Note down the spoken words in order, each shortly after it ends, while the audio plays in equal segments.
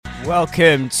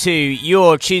Welcome to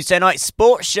your Tuesday night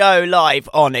sports show live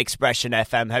on Expression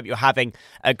FM. Hope you're having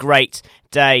a great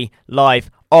day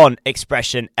live on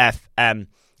Expression FM.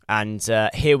 And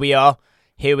here we are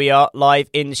live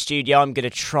in the studio. I'm going to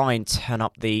try and turn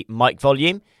up the mic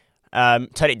volume. Turn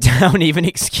it down even,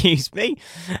 excuse me.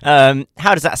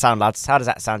 How does that sound, lads? How does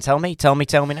that sound? Tell me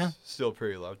now. Still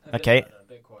pretty loud. Okay. A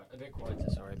bit quieter,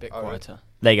 sorry. A bit quieter.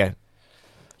 There you go.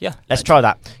 Yeah. Let's try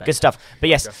that. Good stuff. But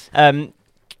yes,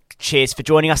 cheers for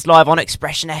joining us live on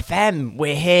Expression FM.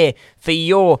 We're here for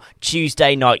your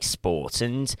Tuesday night sport.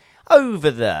 And over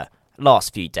the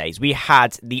last few days, we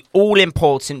had the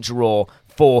all-important draw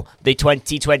for the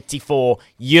 2024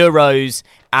 Euros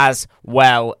as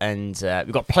well. And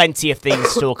we've got plenty of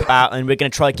things to talk about. And we're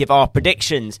going to try to give our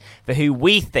predictions for who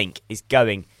we think is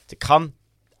going to come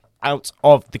out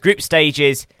of the group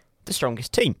stages the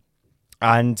strongest team.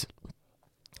 And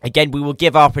again, we will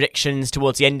give our predictions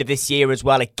towards the end of this year as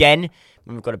well, again,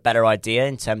 when we've got a better idea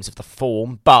in terms of the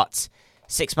form. But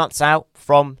 6 months out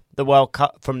from the World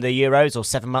Cup, from the Euros, or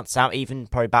 7 months out even,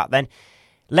 probably back then,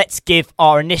 let's give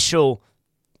our initial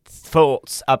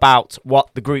thoughts about what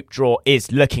the group draw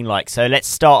is looking like. So let's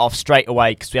start off straight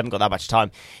away, because we haven't got that much time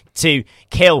to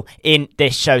kill in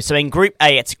this show. So in Group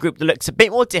A, it's a group that looks a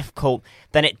bit more difficult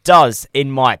than it does,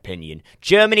 in my opinion.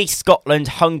 Germany, Scotland,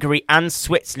 Hungary and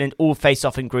Switzerland all face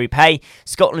off in Group A.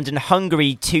 Scotland and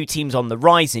Hungary, two teams on the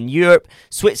rise in Europe.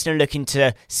 Switzerland looking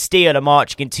to steal a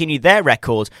march and continue their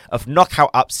record of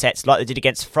knockout upsets like they did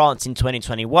against France in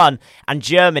 2021. And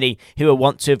Germany, who will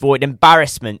want to avoid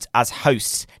embarrassment as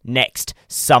hosts next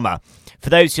summer. For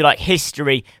those who like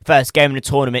history, first game in the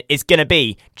tournament is going to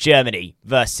be Germany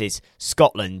versus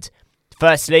Scotland.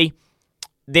 Firstly,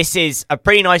 this is a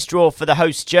pretty nice draw for the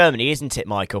host Germany, isn't it,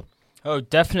 Michael? Oh,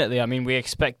 definitely. I mean, we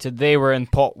expected they were in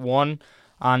pot one,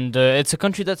 and it's a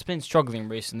country that's been struggling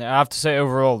recently. I have to say,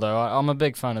 overall, though, I'm a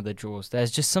big fan of the draws.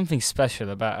 There's just something special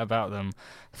about them.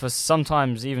 For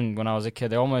sometimes, even when I was a kid,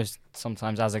 they're almost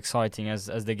sometimes as exciting as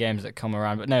the games that come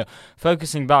around. But no,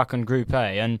 focusing back on Group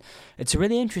A, and it's a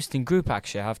really interesting group,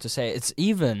 actually, I have to say. It's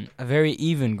a very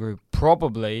even group,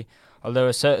 probably, although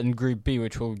a certain Group B,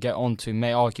 which we'll get onto,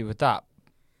 may argue with that.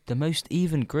 The most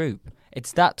even group.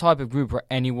 It's that type of group where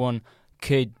anyone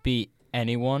could beat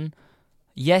anyone.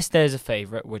 Yes, there's a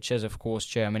favourite, which is, of course,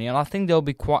 Germany, and I think they'll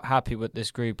be quite happy with this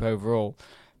group overall.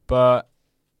 But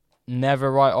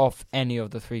never write off any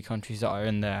of the three countries that are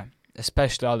in there.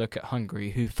 Especially I look at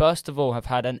Hungary, who, first of all, have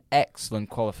had an excellent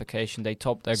qualification. They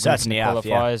topped their group in the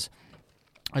qualifiers. Yeah.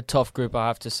 A tough group, I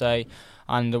have to say.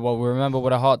 And we remember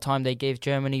what a hard time they gave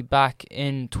Germany back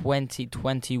in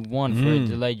 2021 for a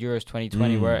delayed Euros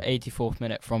 2020, where 84th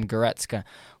minute from Goretzka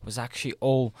was actually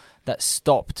all that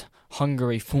stopped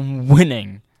Hungary from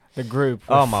winning the group.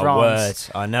 Oh, my France.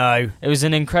 word. I know. It was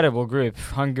an incredible group.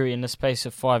 Hungary, in the space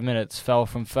of 5 minutes, fell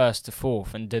from first to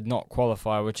fourth and did not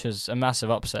qualify, which is a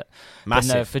massive upset. But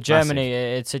no, for Germany,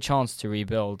 it's a chance to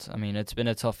rebuild. I mean, it's been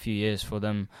a tough few years for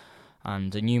them.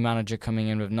 And a new manager coming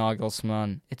in with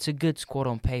Nagelsmann. It's a good squad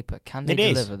on paper. Can they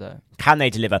deliver, though? Can they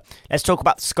deliver? Let's talk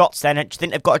about the Scots then. Do you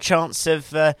think they've got a chance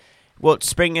of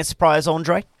springing a surprise,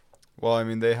 Andre? Well, I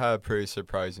mean, they had pretty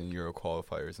surprising Euro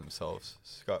qualifiers themselves.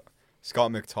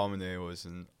 Scott McTominay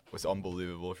was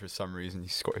unbelievable for some reason.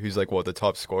 He's like, the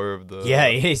top scorer of the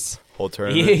he is. Whole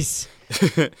tournament? He is.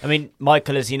 I mean,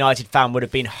 Michael, as a United fan, would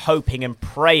have been hoping and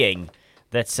praying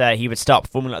that he would start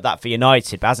performing like that for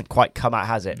United, but hasn't quite come out,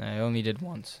 has it? No, he only did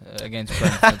once against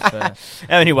Brentford.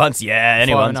 Only once, yeah.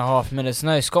 Only 5.5 minutes.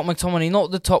 No, Scott McTominay,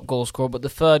 not the top goal scorer, but the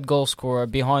third goal scorer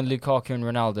behind Lukaku and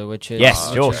Ronaldo, which is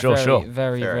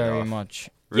very much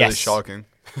really shocking.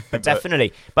 But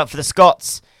definitely. But for the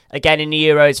Scots, again in the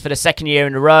Euros for the second year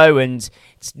in a row, and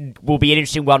it will be an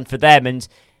interesting one for them. And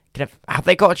have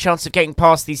they got a chance of getting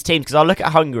past these teams? Because I look at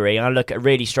Hungary and I look at a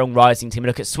really strong rising team. I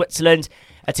look at Switzerland,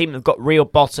 a team that have got real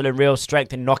bottle and real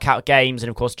strength in knockout games, and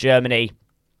of course Germany,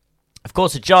 of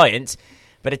course a giant,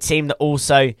 but a team that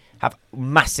also have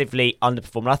massively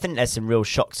underperformed. I think there's some real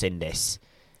shocks in this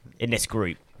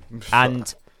group.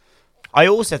 And I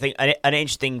also think an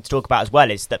interesting to talk about as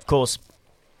well is that, of course,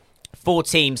 4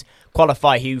 teams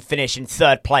qualify who finish in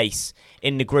third place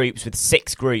in the groups with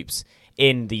 6 groups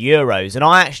in the Euros. And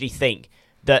I actually think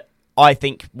that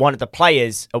one of the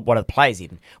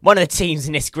teams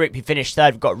in this group who finished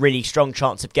third have got a really strong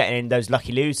chance of getting in those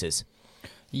lucky losers.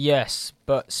 Yes,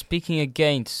 but speaking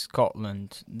against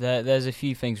Scotland, there's a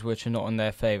few things which are not in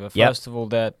their favour. First of all,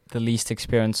 they're the least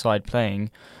experienced side playing.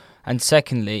 And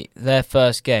secondly, their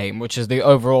first game, which is the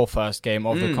overall first game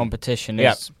of the competition,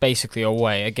 is basically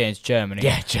away against Germany.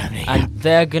 Yeah, Germany. And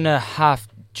they're going to have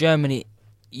Germany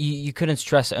you couldn't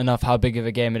stress enough how big of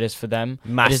a game it is for them.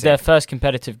 Massive. It is their first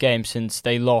competitive game since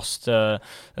they lost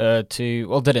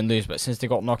didn't lose, but since they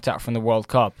got knocked out from the World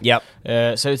Cup. Yep.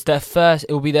 So it's their first.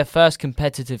 It will be their first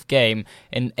competitive game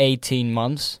in 18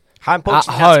 months. How important at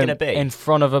do you think that's home going to be? in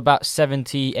front of about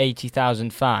 70,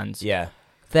 80,000 fans. Yeah.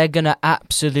 They're going to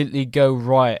absolutely go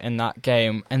right in that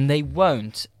game, and they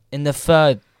won't in the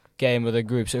third game of the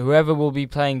group. So whoever will be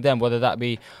playing them, whether that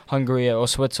be Hungary or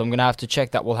Switzerland, I'm going to have to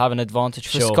check that will have an advantage.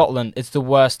 For Sure. Scotland, it's the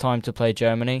worst time to play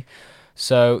Germany.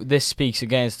 So this speaks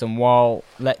against them. While,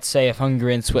 let's say, if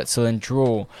Hungary and Switzerland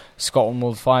draw, Scotland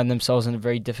will find themselves in a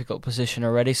very difficult position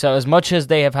already. So as much as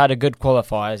they have had a good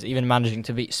qualifiers, even managing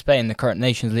to beat Spain, the current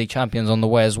Nations League champions, on the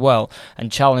way as well,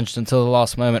 and challenged until the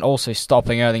last moment, also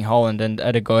stopping Erling Haaland and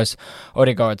Odegaard,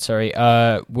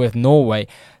 with Norway,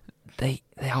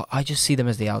 I just see them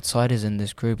as the outsiders in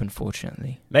this group,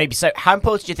 unfortunately. Maybe so. How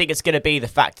important do you think it's going to be, the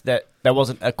fact that there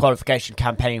wasn't a qualification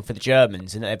campaign for the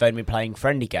Germans and that they've only been playing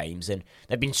friendly games and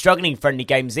they've been struggling in friendly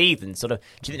games even? Sort of,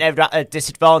 do you think they're at a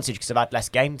disadvantage because they've had less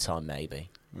game time, maybe?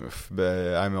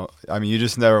 But I mean, you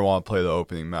just never want to play the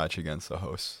opening match against the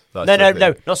host. That's No,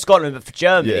 the thing. not Scotland, but for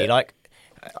Germany. Yeah.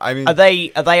 I mean, Are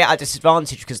they at a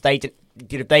disadvantage because they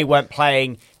weren't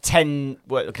playing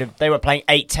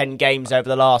 8-10 games over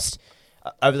the last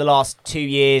 2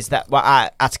 years that were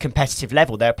at a competitive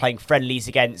level? They were playing friendlies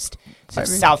against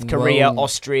South Korea,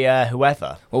 Austria,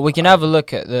 whoever. Well, we can have a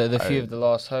look at the few of the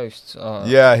last hosts.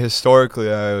 yeah,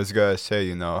 historically, I was gonna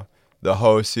say, the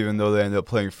hosts, even though they end up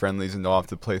playing friendlies and don't have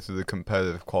to play through the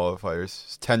competitive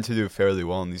qualifiers, tend to do fairly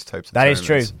well in these types of tournaments.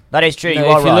 That is true. No, You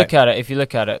are right. If you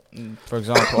look at it, for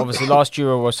example, obviously last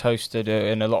Euro was hosted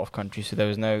in a lot of countries, so there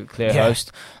was no clear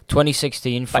host.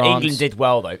 2016, France. But England did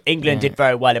well, though. England did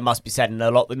very well, it must be said, and a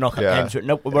lot of the knockout games were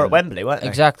at Wembley, weren't they?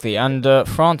 Exactly, and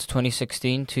France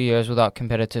 2016, 2 years without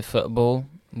competitive football,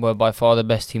 were by far the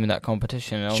best team in that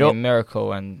competition. Only a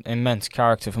miracle and immense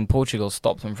character from Portugal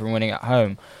stopped them from winning at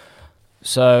home.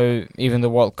 So even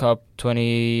the World Cup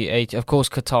 2018, of course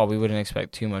Qatar, we wouldn't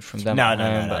expect too much from them.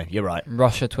 No, you're right.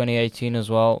 Russia 2018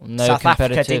 as well, no South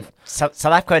competitive. South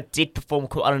Africa did perform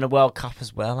quite well in the World Cup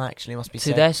as well, actually, must be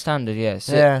said. To their standard, yes.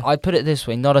 Yeah. I'd put it this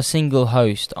way, not a single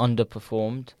host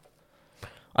underperformed.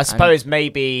 I suppose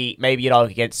maybe you'd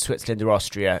argue against Switzerland or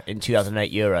Austria in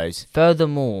 2008 Euros.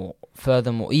 Furthermore,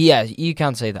 yeah, you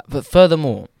can say that. But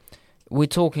furthermore, we're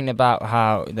talking about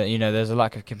how there's a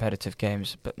lack of competitive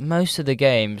games, but most of the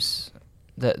games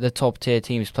that the top tier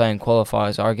teams play in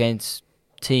qualifiers are against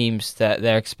teams that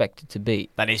they're expected to beat.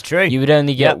 That is true. You would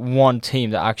only get one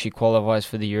team that actually qualifies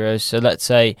for the Euros. So let's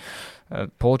say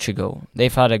Portugal,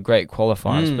 they've had a great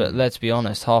qualifiers, but let's be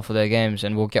honest, half of their games,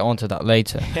 and we'll get onto that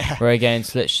later, were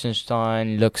against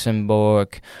Liechtenstein,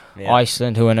 Luxembourg,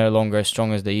 Iceland, who are no longer as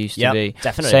strong as they used to be.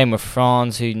 Definitely. Same with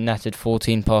France, who netted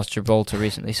 14 past Gibraltar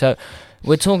recently. So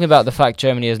we're talking about the fact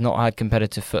Germany has not had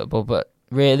competitive football, but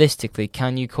realistically,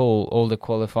 can you call all the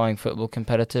qualifying football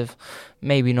competitive?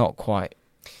 Maybe not quite.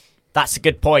 That's a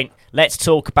good point. Let's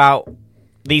talk about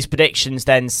these predictions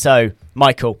then. So,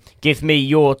 Michael, give me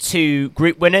your two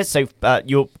group winners. So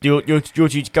you're due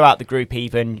to go out the group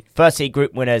even. Firstly,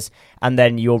 group winners, and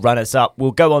then your runners up.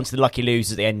 We'll go on to the lucky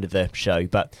losers at the end of the show.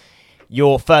 But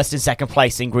your first and second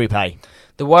place in Group A.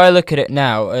 The way I look at it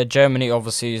now, Germany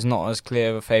obviously is not as clear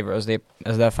of a favourite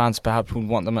as their fans perhaps would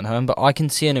want them at home, but I can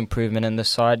see an improvement in the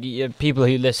side. People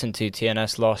who listened to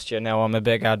TNS last year know I'm a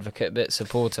big advocate, bit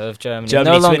supporter of Germany.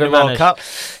 Germany to win the World Cup.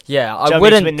 Yeah, I Germany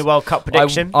wouldn't to win the World Cup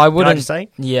prediction. I wouldn't say.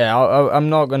 Yeah, I'm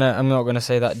not gonna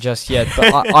say that just yet,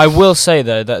 but I will say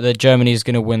though that Germany is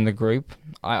going to win the group.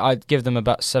 I'd give them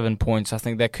about 7 points. I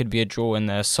think there could be a draw in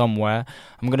there somewhere.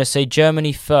 I'm going to say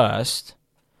Germany first.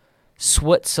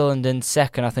 Switzerland in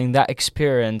second. I think that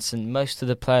experience and most of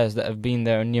the players that have been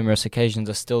there on numerous occasions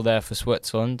are still there for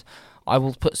Switzerland. I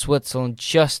will put Switzerland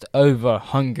just over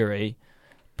Hungary,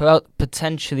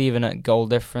 potentially even at goal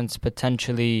difference,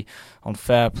 potentially on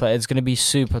fair play. It's going to be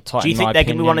super tight. Do you think they're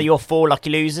going to be one of your four lucky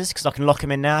losers? Because I can lock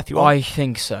them in now if you want. I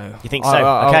think so. You think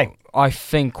so? Okay. I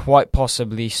think quite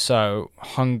possibly so.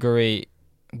 Hungary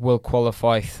will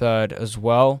qualify third as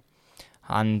well.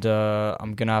 And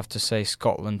I'm going to have to say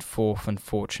Scotland fourth,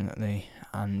 unfortunately.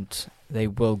 And they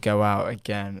will go out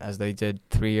again, as they did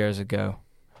 3 years ago.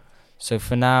 So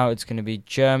for now, it's going to be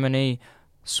Germany,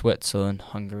 Switzerland,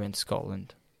 Hungary, and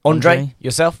Scotland. Andre,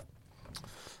 yourself?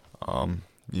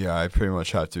 Yeah, I pretty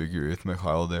much have to agree with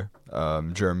Mikhail there.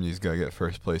 Germany's going to get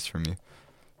first place for me.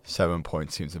 7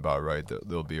 points seems about right.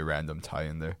 There'll be a random tie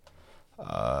in there.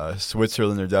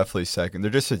 Switzerland are definitely second.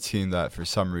 They're just a team that, for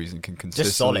some reason, can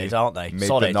consistently Just solid, aren't they? make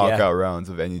Solid, the knockout rounds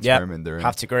of any tournament they're in.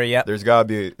 Have to agree, yeah. They've got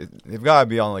to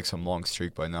be on like some long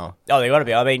streak by now. Oh, they got to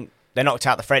be. I mean, they knocked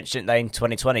out the French, didn't they, in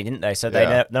 2020, didn't they? So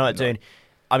they're not doing...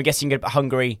 I'm guessing you're going to put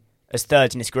Hungary as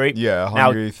third in this group. Yeah,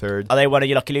 Hungary third. Are they one of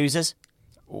your lucky losers?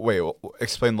 Wait,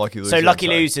 explain lucky losers. So lucky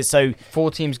losers. So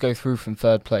 4 teams go through from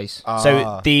third place.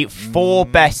 so the 4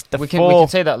 best. We can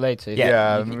say that later.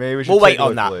 Yeah, maybe we should we'll wait take a on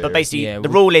look that. later. But basically, the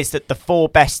rule is that the 4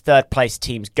 best third place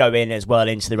teams go in as well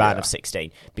into the round of 16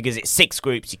 because it's 6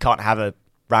 groups. You can't have a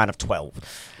round of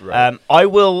 12. Right. I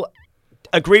will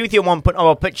agree with you on one point.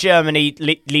 I'll put Germany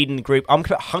leading the group. I'm going to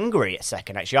put Hungary at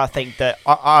second. Actually, I think that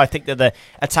the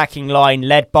attacking line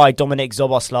led by Dominik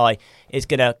Szoboszlai is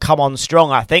going to come on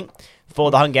strong. I think for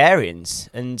the Hungarians,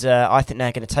 and I think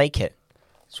they're going to take it.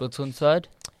 Switzerland third.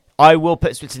 I will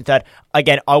put Switzerland third.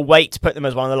 Again, I'll wait to put them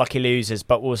as one of the lucky losers,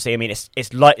 but we'll see. I mean,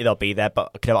 it's likely they'll be there,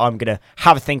 but I'm going to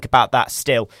have a think about that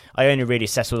still. I only really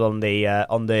settled on the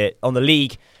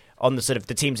league, on the sort of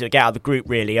the teams that get out of the group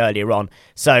really earlier on.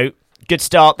 So good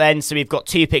start then. So we've got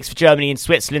 2 picks for Germany and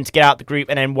Switzerland to get out of the group,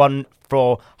 and then 1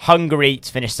 for Hungary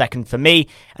to finish second for me.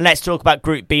 And let's talk about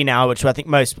Group B now, which I think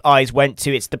most eyes went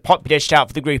to. It's the popular shout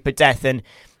for the group of death, and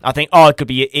I think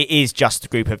arguably it is just the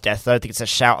group of death. I don't think it's a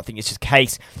shout. I think it's just a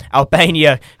case.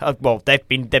 Albania, they've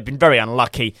been very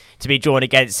unlucky to be drawn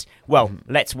against. Well,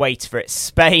 let's wait for it.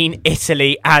 Spain,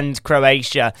 Italy, and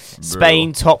Croatia.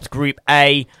 Spain topped Group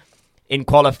A in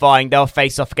qualifying. They'll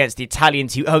face off against the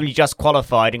Italians, who only just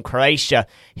qualified, and Croatia,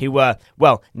 who were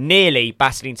nearly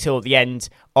battling till the end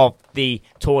of the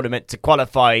tournament to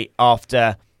qualify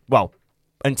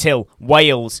until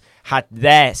Wales had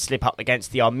their slip up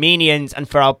against the Armenians. And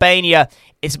for Albania,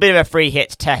 it's a bit of a free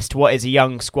hit to test what is a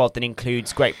young squad that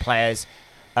includes great players,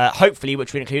 hopefully,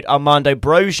 which will include Armando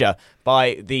Broja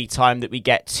by the time that we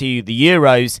get to the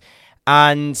Euros.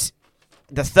 And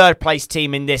the third place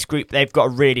team in this group, they've got a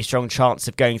really strong chance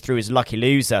of going through as a lucky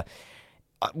loser.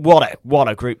 What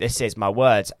a group this is, my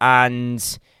words.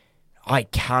 And I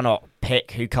cannot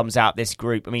pick who comes out this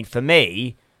group. I mean, for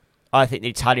me, I think the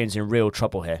Italians are in real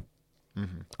trouble here.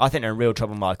 Mm-hmm. I think they're in real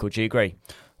trouble, Michael. Do you agree?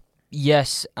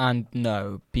 Yes and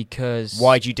no, because...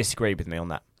 Why do you disagree with me on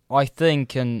that? I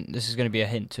think, and this is going to be a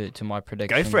hint to my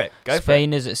prediction. Go for it.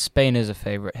 Spain is a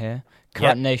favourite here.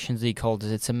 Current Nations League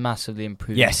holders, it's a massively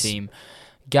improving team.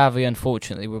 Gavi,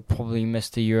 unfortunately, will probably miss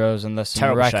the Euros unless a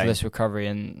miraculous recovery.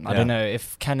 And I don't know,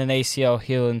 if can an ACL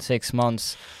heal in 6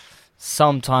 months?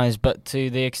 Sometimes, but to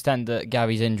the extent that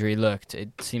Gavi's injury looked,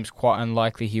 it seems quite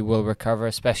unlikely he will recover,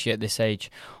 especially at this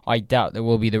age. I doubt there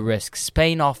will be the risk.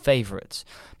 Spain are favourites.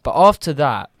 But after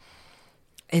that,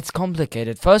 it's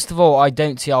complicated. First of all, I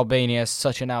don't see Albania as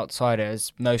such an outsider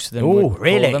as most of them would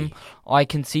call them. I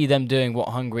can see them doing what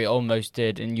Hungary almost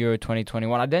did in Euro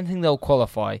 2021. I don't think they'll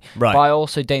qualify, but I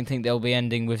also don't think they'll be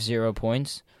ending with 0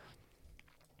 points.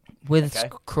 With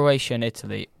Croatia and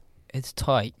Italy, it's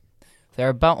tight. They're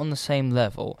about on the same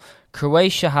level.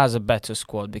 Croatia has a better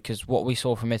squad because what we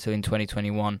saw from Italy in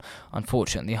 2021,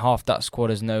 unfortunately, half that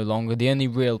squad is no longer. The only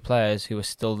real players who are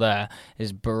still there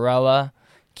is Barella,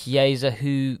 Chiesa,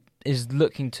 who is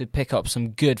looking to pick up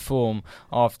some good form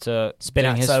after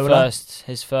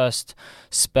his first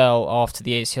spell after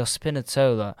the ACL.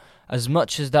 Spinazzola, as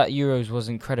much as that Euros was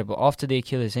incredible, after the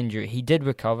Achilles injury, he did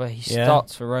recover. He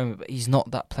starts for Roma, but he's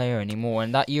not that player anymore.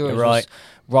 And that Euros was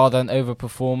rather an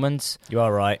overperformance. You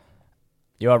are right.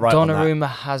 Donnarumma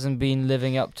hasn't been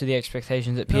living up to the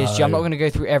expectations at PSG. No. I'm not going to go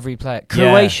through every player.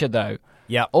 Croatia, though.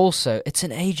 Yeah. Also, it's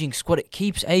an aging squad. It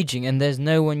keeps aging, and there's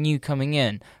no one new coming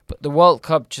in. But the World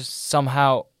Cup just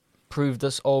somehow proved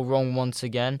us all wrong once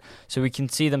again. So we can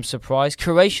see them surprised.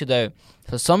 Croatia, though,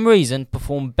 for some reason,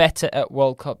 performed better at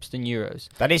World Cups than Euros.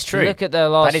 That is true. If you look at their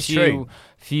last few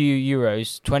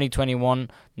Euros.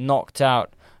 2021 knocked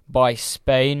out by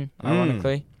Spain,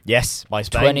 ironically. Yes, by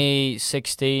Spain.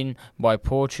 2016 by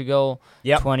Portugal.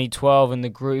 2012 in the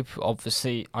group,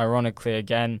 obviously, ironically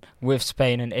again, with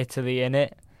Spain and Italy in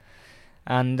it.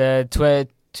 And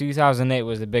 2008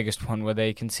 was the biggest one, where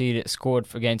they scored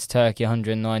against Turkey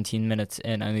 119 minutes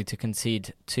in, only to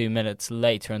concede 2 minutes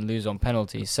later and lose on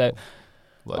penalties. So,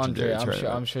 Andre,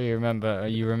 I'm sure you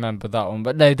remember that one.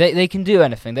 But no, they can do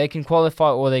anything. They can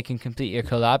qualify or they can complete your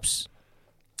collapse.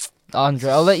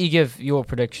 Andre, I'll let you give your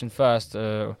prediction first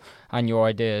and your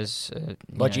ideas.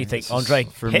 What do you think, Andre?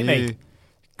 Hit me.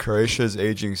 Croatia's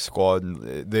aging squad,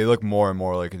 they look more and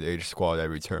more like an aged squad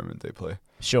every tournament they play.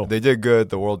 Sure. They did good at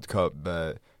the World Cup,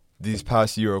 but these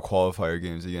past Euro qualifier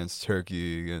games against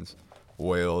Turkey, against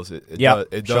Wales, it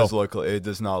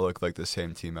does not look like the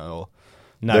same team at all.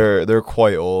 No. They're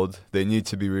quite old. They need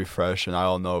to be refreshed, and I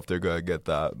don't know if they're gonna get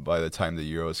that by the time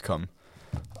the Euros come.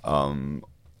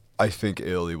 I think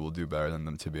Italy will do better than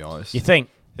them, to be honest. You think?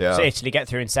 Yeah. So Italy get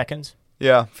through in second?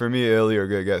 Yeah, for me, Italy are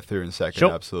gonna get through in second.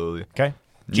 Sure. Absolutely. Okay.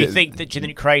 Do you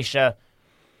think Croatia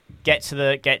get to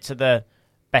the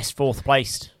best fourth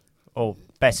placed or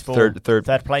best third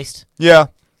placed? Yeah.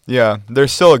 They're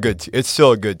still a good. It's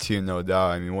still a good team, no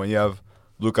doubt. I mean, when you have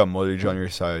Luka Modric on your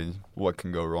side, what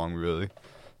can go wrong, really?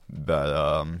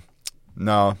 But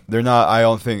no, they're not. I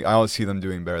don't see them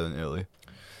doing better than Italy.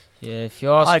 Yeah, if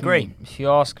you ask I agree. me, if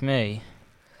you ask me,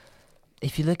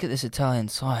 if you look at this Italian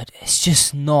side, it's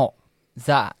just not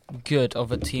that good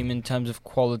of a team in terms of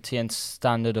quality and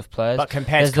standard of players. But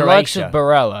compared There's to the likes Croatia, of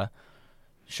Barella.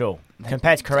 sure.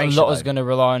 Compared to Croatia, a lot is though. going to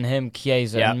rely on him,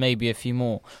 Chiesa, Yeah. and maybe a few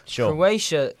more. Sure.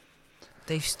 Croatia,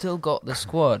 they've still got the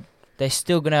squad. They're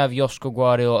still going to have Josko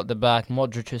Guardiola at the back.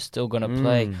 Modric is still going to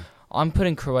play. I'm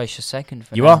putting Croatia second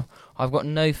for You now. are? I've got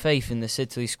no faith in this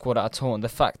Italy squad at all. And the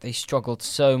fact they struggled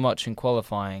so much in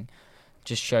qualifying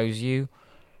just shows you.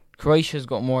 Croatia's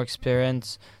got more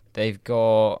experience. They've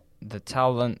got the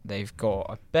talent. They've got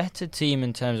a better team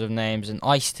in terms of names. And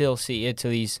I still see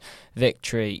Italy's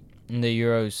victory in the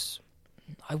Euros.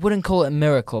 I wouldn't call it a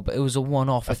miracle, but it was a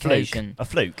one-off occasion. A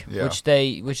fluke. Yeah. Which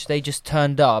they just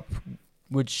turned up,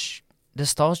 which the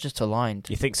stars just aligned.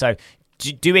 You think so?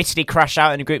 Do Italy crash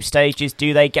out in the group stages?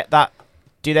 Do they get that?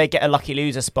 Do they get a lucky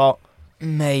loser spot?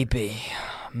 Maybe.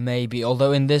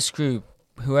 Although in this group,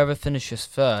 whoever finishes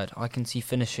third, I can see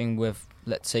finishing with,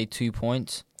 let's say, 2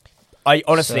 points. I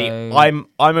honestly, So-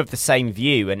 I'm of the same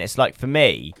view, and it's like for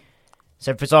me.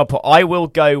 So, for example, I'll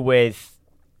go with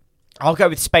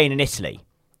Spain and Italy.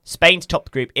 Spain to top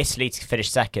the group, Italy to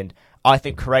finish second. I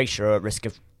think Croatia are at risk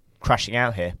of crashing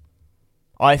out here.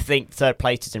 I think third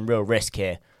place is in real risk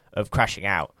here of crashing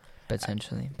out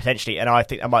potentially, and I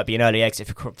think that might be an early exit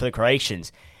for the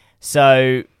Croatians.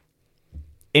 So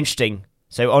interesting.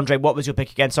 So, Andre, what was your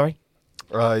pick again? Sorry.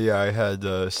 Yeah, I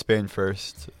had Spain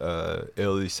first,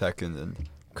 Italy second, and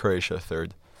Croatia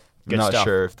third. Good I'm not stuff.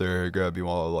 sure if they're going to be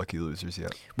one of the lucky losers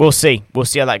yet. We'll see. We'll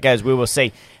see how that goes. We will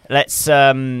see. Let's.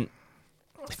 Honestly,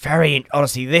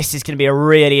 this is going to be a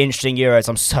really interesting Euros.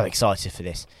 I'm so excited for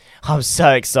this. I'm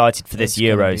so excited for this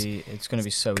Euros. It's going to be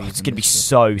so even. It's going to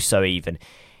be so even.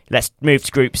 Let's move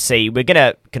to Group C. We're going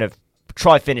to kind of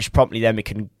try finish promptly, then we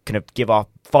can kind of give our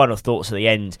final thoughts at the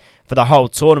end for the whole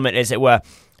tournament, as it were.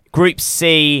 Group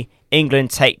C, England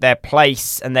take their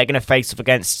place, and they're going to face off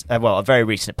against, a very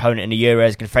recent opponent in the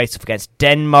Euros, going to face off against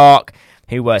Denmark,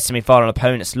 who were semi-final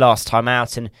opponents last time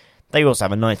out, and they also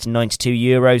have a 1992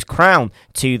 Euros crown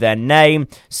to their name.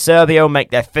 Serbia will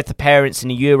make their fifth appearance in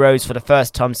the Euros for the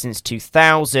first time since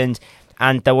 2000,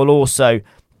 and there will also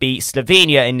be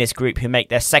Slovenia in this group, who make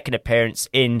their second appearance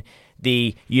in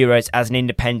the Euros as an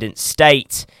independent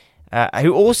state,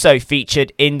 who also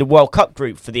featured in the World Cup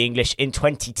group for the English in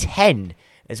 2010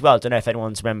 as well. Don't know if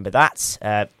anyone's remember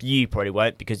that. You probably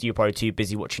won't, because you're probably too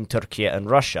busy watching Turkey and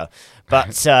Russia.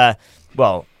 But,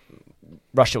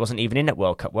 Russia wasn't even in that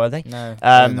World Cup, were they? No.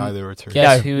 Neither were Turkey.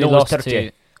 Guess No, who we nor was lost Turkey.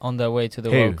 to on their way to the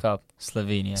Who? World Cup?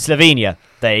 Slovenia. Slovenia.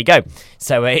 There you go.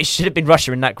 So it should have been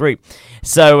Russia in that group.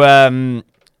 So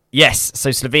yes. So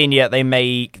Slovenia, they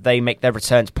make their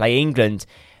return to play England.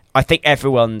 I think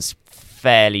everyone's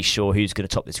fairly sure who's going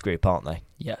to top this group, aren't they?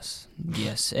 Yes.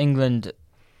 England,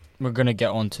 we're going to get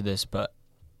onto this, but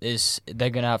they're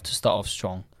going to have to start off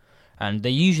strong. And they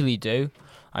usually do.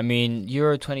 I mean,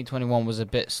 Euro 2021 was a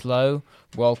bit slow.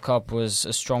 World Cup was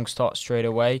a strong start straight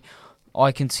away.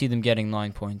 I can see them getting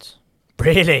 9 points.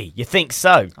 Really? You think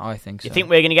so? I think so. You think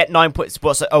we're going to get 9 points?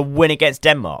 What's a win against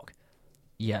Denmark?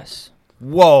 Yes.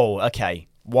 Whoa. Okay.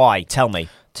 Why? Tell me.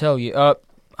 Tell you. I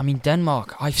mean,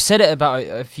 Denmark. I've said it about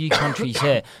a few countries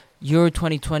here. Euro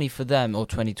 2020 for them, or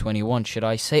 2021, should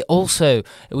I say. Also,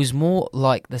 it was more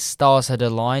like the stars had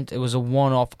aligned. It was a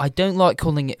one-off. I don't like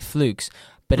calling it flukes,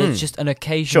 but it's just an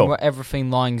occasion where everything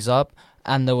lines up,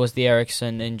 and there was the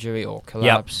Eriksen injury or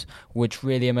collapse, which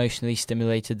really emotionally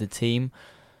stimulated the team.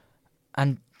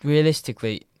 And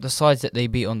realistically, the sides that they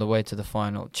beat on the way to the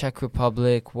final, Czech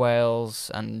Republic, Wales,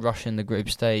 and Russia in the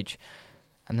group stage,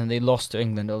 and then they lost to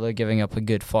England, although giving up a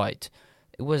good fight.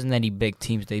 It wasn't any big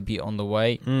teams they beat on the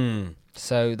way.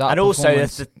 So that And also,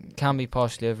 performance can be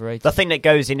partially overrated. the thing that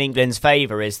goes in England's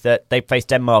favour is that they faced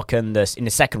Denmark in the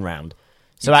second round.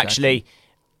 So actually,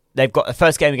 they've got the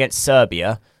first game against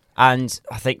Serbia, and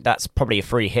I think that's probably a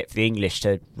free hit for the English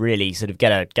to really sort of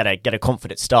get a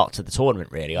confident start to the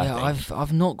tournament. Really, I think.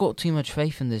 I've not got too much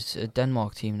faith in this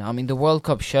Denmark team now. I mean, the World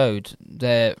Cup showed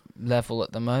their level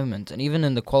at the moment, and even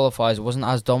in the qualifiers, it wasn't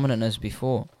as dominant as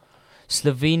before.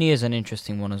 Slovenia is an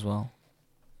interesting one as well.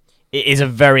 It is a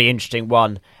very interesting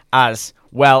one as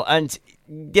well. And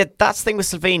yeah, that's the thing with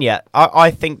Slovenia.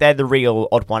 I think they're the real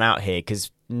odd one out here because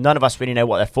none of us really know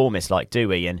what their form is like, do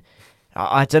we? And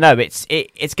I don't know. It's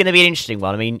going to be an interesting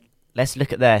one. I mean, let's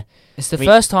look at their... It's the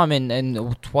first time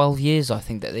in 12 years, I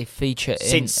think, that they feature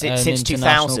since an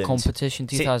international 2000 competition,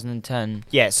 2010.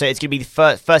 Yeah, so it's going to be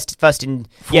the first in...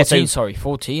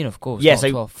 14, of course. Yeah, not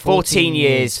so 12. 14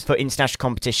 years for international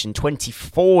competition,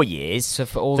 24 years so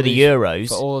for the Euros.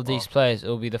 For all of these players, it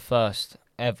will be the first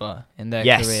ever in their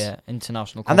career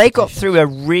international competition. And they got through a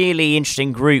really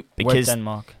interesting group because...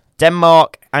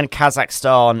 Denmark and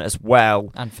Kazakhstan as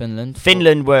well. And Finland.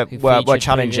 Finland were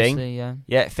challenging.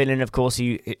 Yeah, Finland, of course,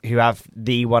 who have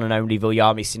the one and only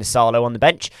Viljami Sinisalo on the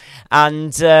bench.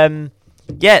 And,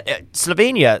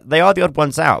 Slovenia, they are the odd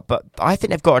ones out, but I think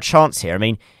they've got a chance here. I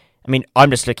mean, I'm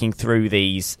just looking through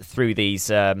these,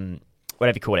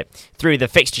 whatever you call it, through the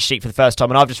fixture sheet for the first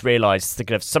time, and I've just realised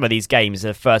thinking of some of these games,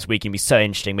 the first week can be so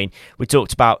interesting. I mean, we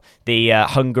talked about the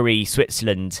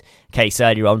Hungary-Switzerland case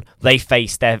earlier on. They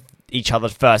faced each other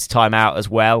first time out as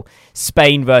well.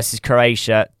 Spain versus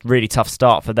Croatia, really tough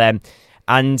start for them.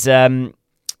 And,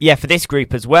 for this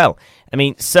group as well. I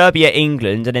mean, Serbia,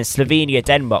 England, and then Slovenia,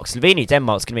 Denmark. Slovenia,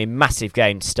 Denmark's going to be a massive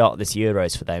game to start this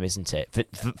Euros for them, isn't it?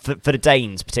 For the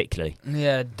Danes, particularly.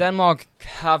 Yeah, Denmark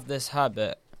have this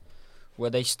habit where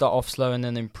they start off slow and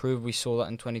then improve. We saw that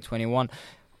in 2021.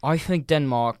 I think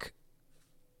Denmark...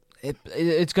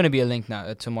 It's going to be a link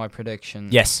now to my prediction.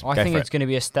 Yes, I think it's going to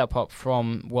be a step up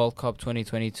from World Cup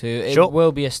 2022. It Sure.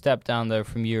 will be a step down, though,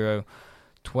 from Euro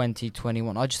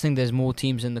 2021. I just think there's more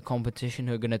teams in the competition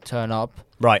who are going to turn up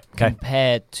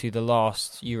compared to the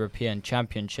last European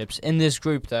Championships. In this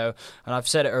group, though, and I've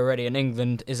said it already, and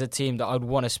England is a team that I'd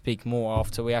want to speak more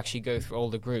after we actually go through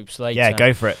all the groups later. Yeah,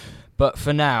 go for it. But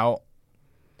for now,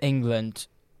 England...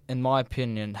 in my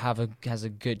opinion, has a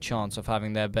good chance of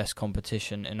having their best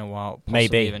competition in a while, possibly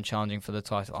maybe even challenging for the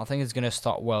title. I think it's going to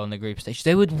start well in the group stage.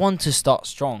 They would want to start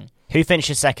strong. Who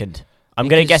finishes second? I'm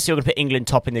going to guess you're going to put England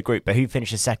top in the group, but who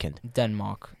finishes second?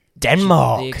 Denmark.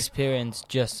 Denmark! The experience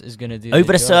just is going to do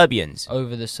over the job. Serbians?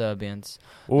 Over the Serbians.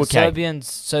 Okay. The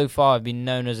Serbians so far have been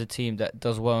known as a team that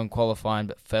does well in qualifying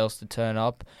but fails to turn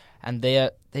up. And they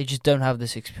just don't have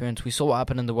this experience. We saw what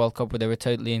happened in the World Cup where they were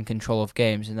totally in control of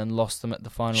games and then lost them at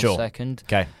the final second.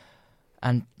 Okay.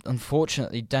 And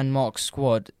unfortunately, Denmark's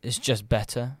squad is just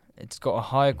better. It's got a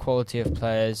higher quality of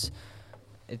players.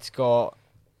 It's got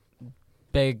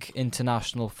big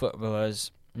international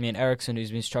footballers. I mean, Eriksson,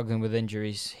 who's been struggling with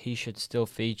injuries, he should still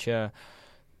feature.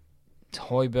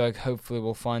 Højbjerg hopefully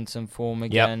will find some form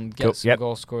again, get some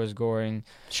goal scorers scoring.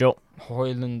 Sure.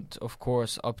 Højlund, of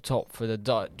course, up top for the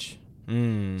Dutch.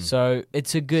 So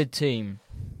it's a good team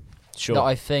that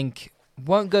I think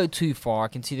won't go too far. I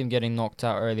can see them getting knocked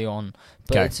out early on.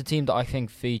 But it's a team that I think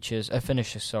finishes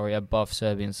above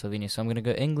Serbia and Slovenia. So I'm going to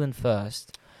go England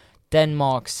first,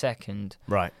 Denmark second.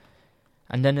 Right.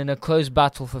 And then in a close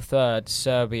battle for third,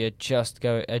 Serbia just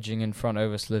go edging in front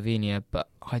over Slovenia. But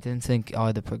I didn't think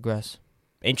either progress.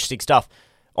 Interesting stuff.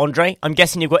 Andre, I'm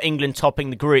guessing you've got England topping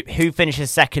the group. Who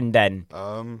finishes second then?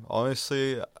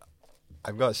 Honestly,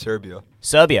 I've got Serbia.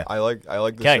 Serbia. I like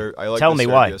the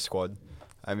Serbia squad.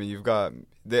 I mean, you've got.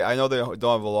 I know they don't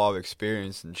have a lot of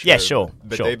experience and shit. Yeah, sure.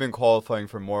 But they've been qualifying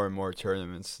for more and more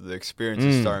tournaments. The experience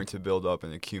is starting to build up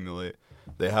and accumulate.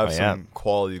 They have some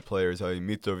quality players. I mean,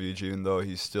 Mitrovic, even though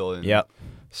he's still in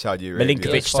Saudi Arabia.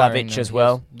 Milinkovic-Savic as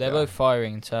well. They're both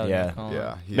firing in Saudi.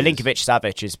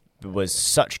 Milinkovic-Savic was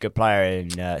such a good player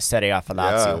in Serie A for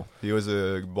Lazio. Yeah, he was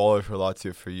a baller for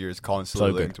Lazio for years,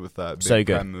 constantly linked with that big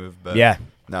prem move. But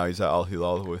now he's at Al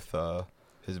Hilal with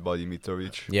his buddy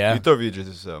Mitrovic. Yeah. Mitrovic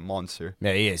is a monster.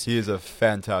 Yeah, he is. He is a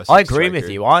fantastic I agree striker. with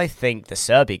you. I think the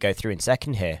Serbia go through in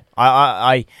second here.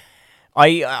 I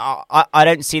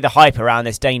don't see the hype around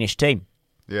this Danish team.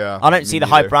 Yeah, I don't see the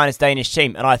hype around this Danish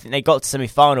team, and I think they got to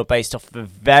semi-final based off of a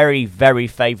very, very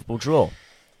favourable draw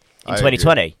in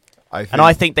 2020.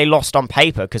 I think they lost on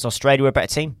paper because Australia were a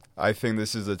better team. I think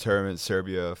this is the tournament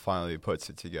Serbia finally puts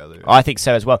it together. I think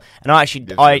so as well. And I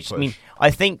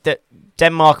think that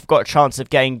Denmark have got a chance of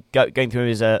going through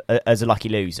as a lucky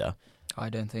loser. I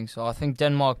don't think so. I think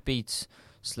Denmark beats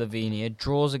Slovenia,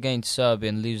 draws against Serbia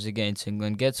and loses against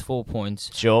England, gets 4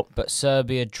 points. Sure. But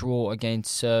Serbia draw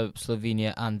against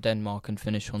Slovenia and Denmark and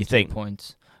finish on 2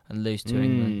 points and lose to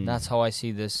England. That's how I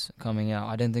see this coming out.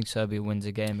 I don't think Serbia wins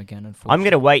a game again, unfortunately. I'm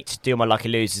going to wait to do my lucky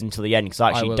losers until the end because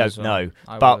I actually don't know.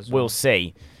 But we'll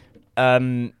see.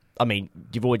 I I mean,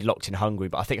 you've already locked in Hungary,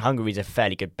 but I think Hungary's a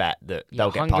fairly good bet that Yeah,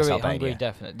 they'll get past Hungary, Albania. Hungary,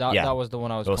 definitely. That Yeah. was the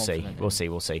one I was We'll confident see.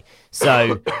 in. We'll see.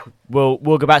 So we'll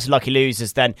go back to lucky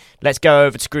losers then. Let's go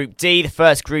over to Group D, the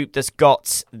first group that's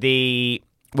got one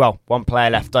player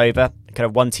left over, kind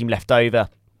of one team left over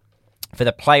for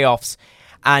the playoffs,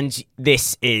 and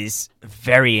this is a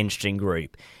very interesting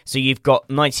group. So you've got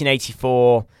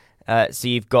 1984. So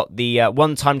you've got the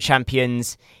one-time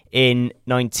champions in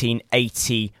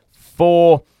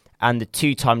 1984 and the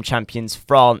two-time champions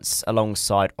France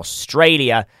alongside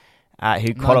Australia,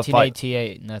 who qualified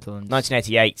 1988 Netherlands.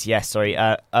 1988, yes, sorry,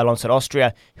 alongside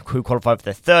Austria, who qualified for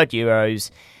the third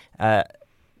Euros,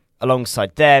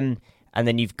 alongside them, and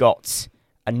then you've got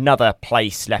another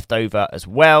place left over as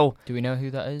well. Do we know who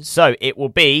that is? So it will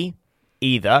be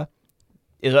it'll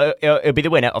be the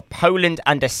winner of Poland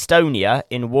and Estonia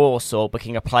in Warsaw,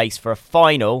 booking a place for a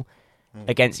final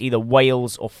against either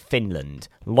Wales or Finland.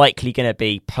 Likely going to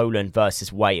be Poland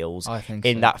versus Wales I think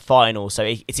in so. that final. So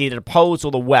it's either the Poles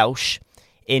or the Welsh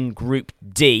in Group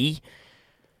D.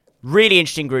 Really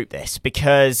interesting group, this,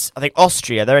 because I think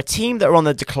Austria, they're a team that are on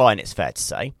the decline, it's fair to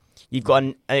say. You've got,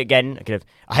 I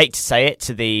hate to say it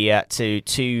to the to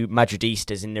two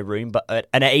Madridistas in the room, but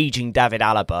an aging David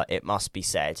Alaba, it must be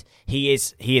said. He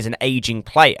is an aging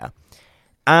player,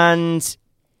 and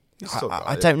He's still got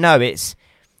I it. don't know. He's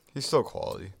still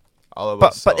quality.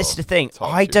 but this is the thing.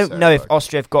 I don't know if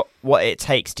Austria have got what it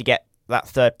takes to get that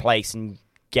third place and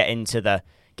get into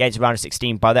round of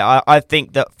 16. By that, I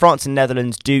think that France and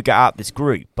Netherlands do get out this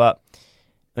group, but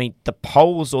I mean the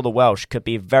Poles or the Welsh could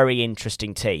be a very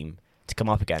interesting team to come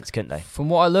up against, couldn't they? From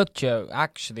what I looked, Joe,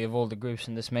 actually, of all the groups,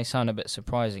 and this may sound a bit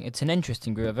surprising, it's an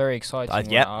interesting group, a very exciting one,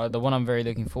 yeah. the one I'm very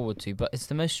looking forward to, but it's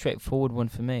the most straightforward one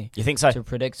for me You think so? to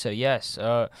predict. So, yes.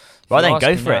 Well, then,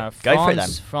 go for it. Go for it, then.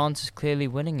 France is clearly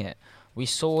winning it. We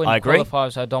saw in I agree.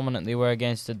 qualifiers how dominant they were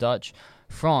against the Dutch.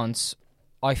 France,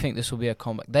 I think this will be a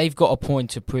comeback. They've got a point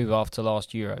to prove after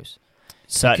last Euros.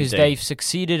 Certainly Because do. they've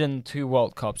succeeded in 2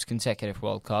 World Cups, consecutive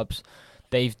World Cups.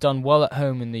 They've done well at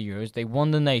home in the Euros. They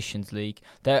won the Nations League.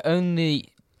 Their only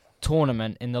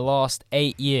tournament in the last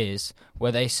 8 years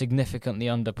where they significantly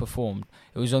underperformed.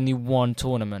 It was only one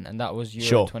tournament, and that was Euro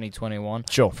Sure. 2021.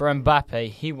 Sure. For Mbappe,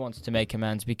 he wants to make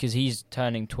amends because he's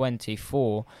turning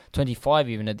 24, 25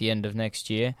 even at the end of next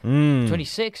year.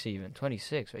 26 even,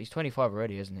 26. He's 25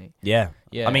 already, isn't he? Yeah.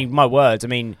 Yeah. I mean, my words. I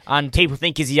mean, And people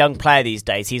think he's a young player these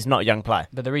days. He's not a young player.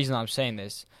 But the reason I'm saying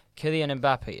this, Kylian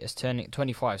Mbappe is turning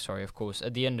 25, of course,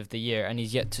 at the end of the year, and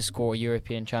he's yet to score a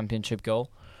European Championship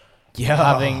goal. Yeah.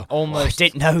 Having almost, I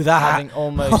didn't know that. Having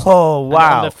almost. Oh, And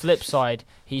wow. on the flip side,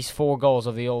 he's 4 goals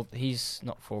away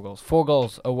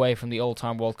from the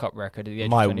all-time World Cup record at the age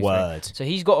My of 23. word. So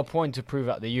he's got a point to prove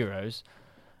at the Euros,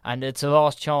 and it's a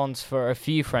last chance for a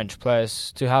few French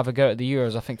players to have a go at the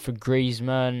Euros. I think for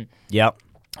Griezmann, Yep.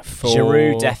 for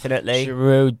Giroud, definitely.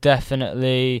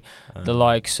 the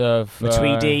likes of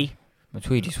Matuidi.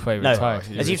 Matuidi's probably No. retired.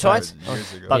 Has he retired?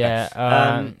 Years ago. Okay.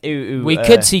 Yeah, we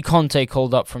could see Conte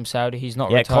called up from Saudi. He's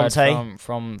not Yeah, retired Conte.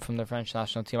 from the French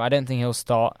national team. I don't think he'll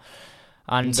start.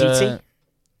 And Umtiti?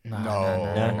 No.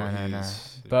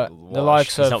 But the Wash.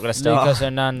 likes He's of not gonna start. Lucas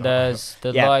Hernandez,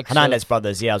 the Yeah, likes Hernandez of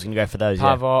brothers. Yeah, I was going to go for those.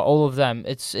 Yeah. Pavard, all of them.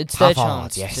 It's their Pavard,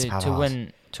 chance yes, to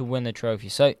Pavard. win the trophy.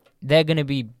 So they're going to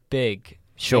be big.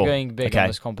 Sure. They're going big Okay. in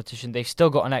this competition. They've still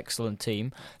got an excellent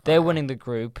team. They're winning the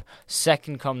group.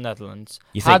 Second come Netherlands.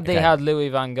 You Had think? they Okay. had Louis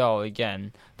van Gaal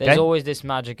again, there's Okay. always this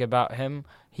magic about him.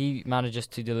 He manages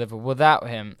to deliver. Without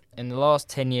him, in the last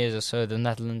 10 years or so, the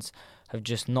Netherlands have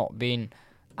just not been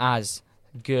as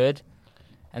good.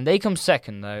 And they come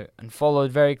second, though, and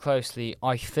followed very closely,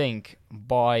 I think,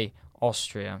 by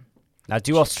Austria. Now,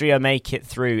 do Austria make it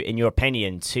through, in your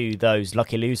opinion, to those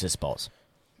lucky loser spots?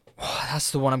 That's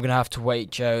the one I'm going to have to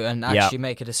wait, Joe, and Yeah. actually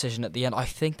make a decision at the end. I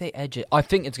think they edge it. I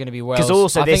think it's going to be Wales. 'Cause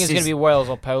also I think this it's going is- to be Wales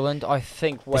or Poland. I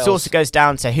think Wales. This also goes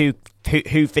down to who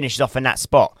finishes off in that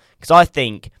spot. Because I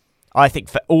think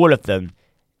for all of them,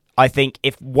 I think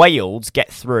if Wales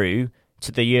get through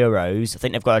to the Euros, I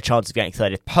think they've got a chance of getting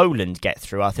third. If Poland get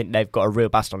through, I think they've got a real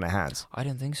battle on their hands. I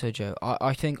don't think so, Joe.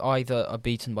 I think either are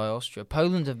beaten by Austria.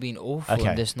 Poland have been awful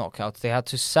Okay. in this knockout. They had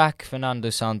to sack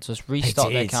Fernando Santos,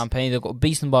 restart their did. campaign. They got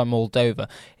beaten by Moldova.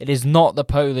 It is not the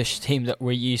Polish team that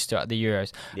we're used to at the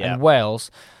Euros. Yeah. And Wales,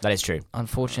 That is true.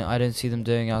 unfortunately, I don't see them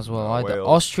doing as well No, either. Wales.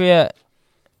 Austria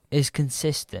is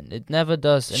consistent. It never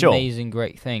does Sure. amazing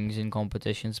great things in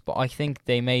competitions, but I think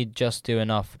they may just do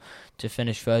enough to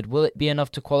finish third. Will it be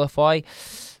enough to qualify?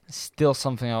 Still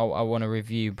something I want to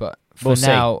review, but for We'll see.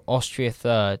 now, Austria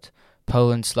third,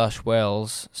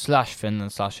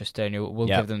 Poland/Wales/Finland/Estonia will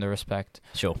Yeah. give them the respect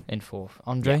Sure. in fourth.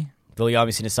 Andre? Viljami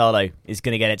Sinisalo is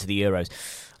going to get it to the Euros.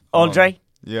 Andre?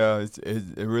 Yeah,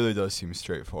 it really does seem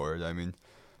straightforward. I mean,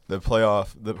 whoever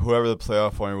the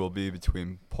playoff winner will be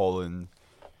between Poland,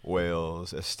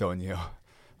 Wales, Estonia,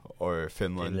 or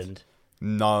Finland.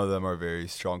 None of them are very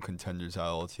strong contenders at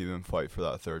all to even fight for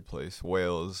that third place.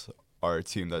 Wales are a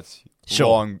team that's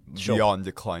long beyond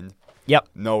decline. Yep.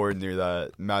 Nowhere near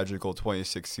that magical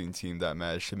 2016 team that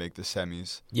managed to make the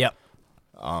semis. Yep.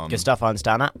 Good stuff, I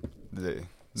understand that. They'll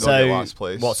So, get last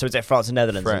place. so is it France and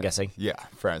Netherlands, I'm guessing? Yeah,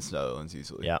 France, Netherlands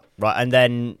easily. Yeah, right. And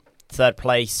then third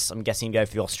place, I'm guessing you go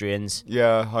for the Austrians.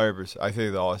 Yeah, 100%. I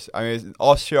think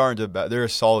Austria aren't a bad. They're a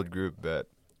solid group, but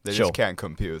they Sure. just can't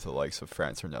compete with the likes of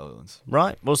France or Netherlands.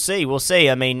 Right, we'll see.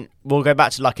 I mean, we'll go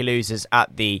back to lucky losers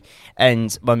at the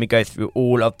end when we go through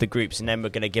all of the groups, and then we're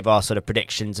going to give our sort of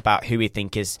predictions about who we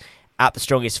think is at the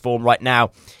strongest form right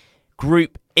now.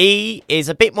 Group E is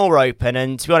a bit more open,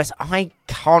 and to be honest, I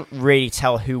can't really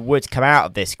tell who would come out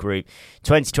of this group.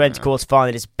 2020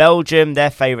 quarterfinal is Belgium, they're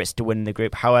favourites to win the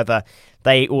group. However,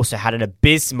 they also had an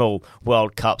abysmal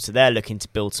World Cup, so they're looking to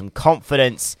build some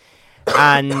confidence.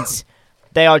 And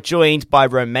they are joined by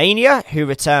Romania, who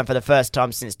returned for the first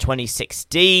time since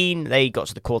 2016. They got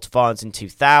to the quarterfinals in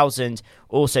 2000.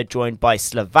 Also joined by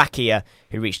Slovakia,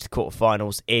 who reached the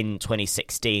quarterfinals in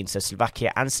 2016. So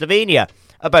Slovakia and Slovenia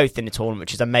are both in the tournament,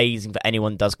 which is amazing for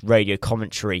anyone who does radio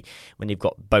commentary when you've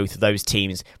got both of those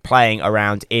teams playing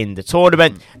around in the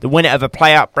tournament. The winner of a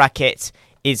play-out bracket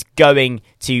is going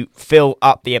to fill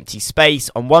up the empty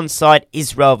space. On one side,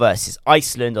 Israel versus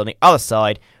Iceland. On the other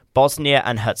side, Bosnia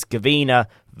and Herzegovina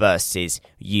versus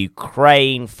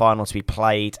Ukraine. Final to be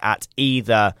played at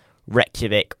either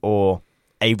Reykjavik or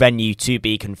a venue to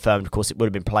be confirmed. Of course, it would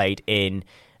have been played in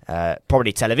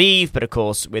probably Tel Aviv, but of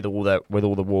course, with all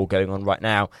the war going on right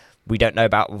now, we don't know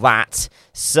about that.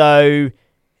 So,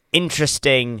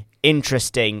 interesting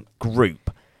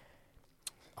group.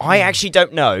 I actually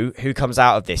don't know who comes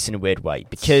out of this in a weird way,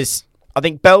 because I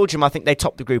think Belgium, they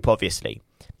top the group, obviously.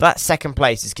 But that second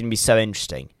place is going to be so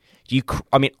interesting.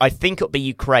 I think it'll be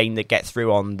Ukraine that get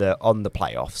through on the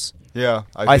playoffs. Yeah,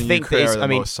 I think Ukraine are the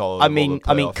most solid.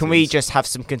 Can we just have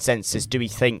some consensus? Do we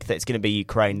think that it's going to be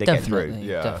Ukraine that get through?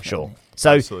 Yeah, definitely. Sure.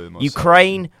 So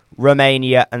Ukraine,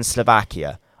 Romania, and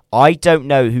Slovakia. I don't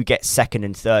know who gets second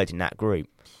and third in that group.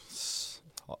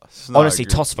 Honestly,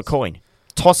 toss for coin.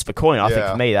 Toss for coin. I think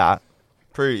for me that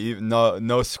pretty even.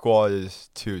 No squad is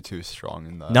too strong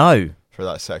in that. No. For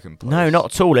that second place. No,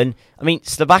 not at all. And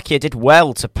Slovakia did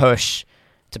well to push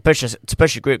a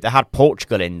group that had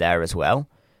Portugal in there as well.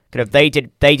 They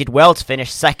did well to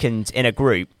finish second in a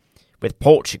group with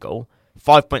Portugal,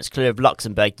 5 points clear of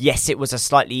Luxembourg. Yes, it was a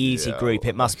slightly easy group,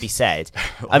 it must be said.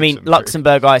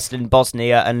 Luxembourg, Iceland,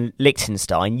 Bosnia, and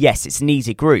Liechtenstein. Yes, it's an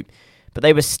easy group, but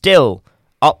they were still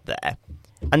up there.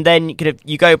 And then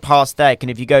you go past there.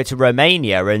 If you go to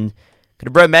Romania, and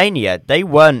Romania, they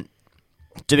weren't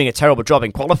doing a terrible job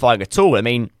in qualifying at all.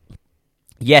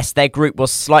 Yes, their group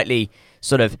was slightly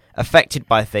sort of affected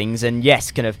by things, and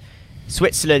yes,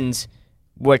 Switzerland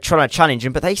were trying to challenge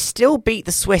them, but they still beat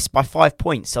the Swiss by 5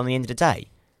 points on the end of the day.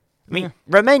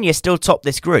 Romania still topped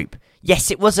this group.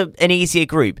 Yes, it was an easier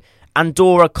group.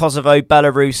 Andorra, Kosovo,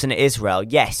 Belarus, and Israel.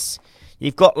 Yes,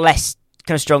 you've got less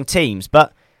strong teams,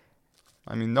 but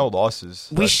no losses.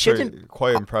 We shouldn't.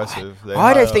 Quite impressive.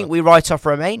 I don't think we write off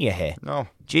Romania here. No.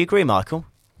 Do you agree, Michael?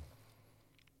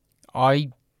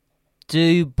 I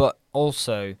do, but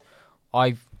also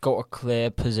I've got a clear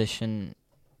position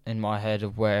in my head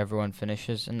of where everyone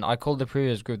finishes, and I called the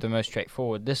previous group the most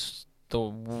straightforward. The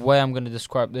way I'm going to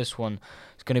describe this one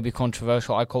is going to be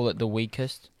controversial. I call it the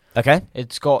weakest. Okay.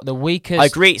 It's got the weakest. I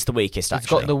agree, it's the weakest. Actually, it's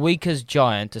got the weakest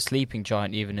giant, a sleeping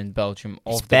giant, even in Belgium.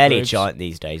 It's barely a giant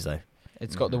these days, though.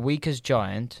 It's got the weakest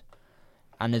giant,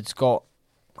 and it's got,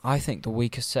 I think, the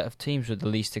weakest set of teams with the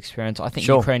least experience. I think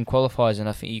Ukraine qualifies, and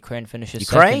I think Ukraine finishes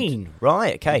second.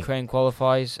 Right, okay. Ukraine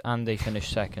qualifies, and they finish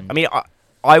second.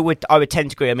 I would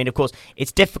tend to agree. Of course,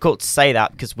 it's difficult to say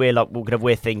that because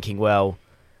we're thinking, well,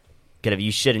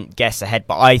 you shouldn't guess ahead,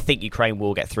 but I think Ukraine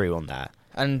will get through on that.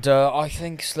 And I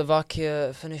think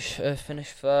Slovakia finish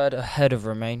third ahead of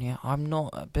Romania. I'm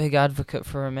not a big advocate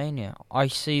for Romania. I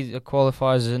see the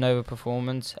qualifiers as an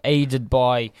overperformance, aided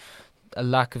by a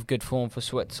lack of good form for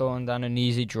Switzerland and an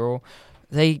easy draw.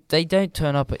 They don't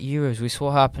turn up at Euros. We saw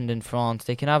what happened in France.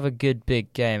 They can have a good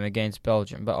big game against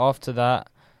Belgium, but after that,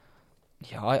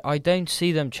 I don't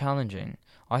see them challenging.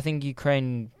 I think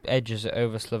Ukraine edges it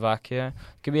over Slovakia.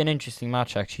 Could be an interesting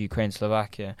match, actually,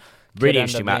 Ukraine-Slovakia. Really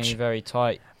interesting match. Very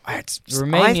tight.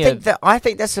 Romania. I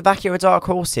think that Slovakia are dark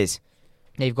horses.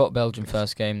 They've got Belgium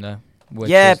first game though. which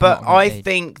Yeah, is but not gonna I aid.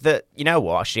 think that, you know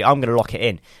what, actually, I'm going to lock it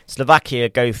in. Slovakia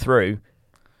go through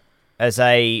as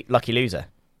a lucky loser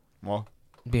Well,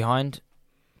 behind.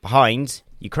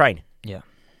 Ukraine. Yeah.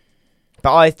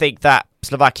 But I think that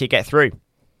Slovakia get through.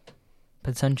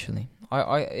 Potentially,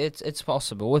 it's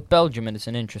possible with Belgium, and it's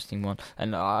an interesting one.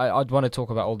 And I'd want to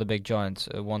talk about all the big giants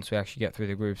once we actually get through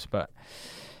the groups. But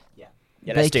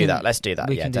Yeah, They let's do can- that. Let's do that.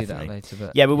 we Yeah, can definitely. do that later.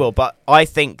 But Yeah, we will. But I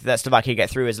think that Slovakia get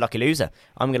through as lucky loser.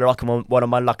 I'm going to lock them on one of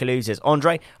my lucky losers.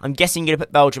 Andre, I'm guessing you're going to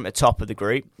put Belgium at the top of the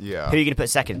group. yeah. Who are you going to put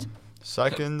second?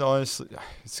 Second, honestly,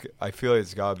 I feel like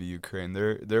it's gotta be Ukraine.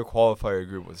 Their qualifier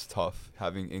group was tough,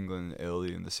 having England and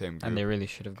Italy in the same group, and they really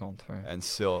should have gone through. and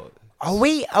still. Are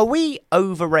we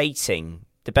overrating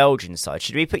the Belgian side?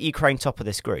 Should we put Ukraine top of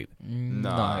this group?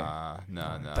 No.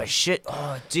 No. But should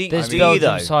do This you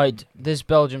Belgium though? side,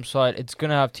 it's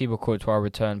gonna have Thibaut Courtois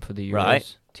return for the Euros.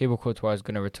 Right. Thibaut Courtois is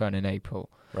gonna return in April.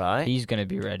 Right. He's gonna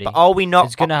be ready. But are we not?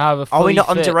 It's gonna have a. Are we fully not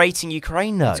fit, underrating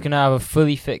Ukraine though? It's gonna have a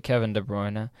fully fit Kevin De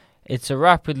Bruyne. It's a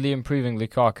rapidly improving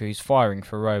Lukaku who's firing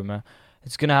for Roma.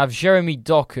 It's going to have Jeremy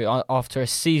Doku after a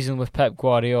season with Pep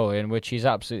Guardiola in which he's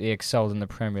absolutely excelled in the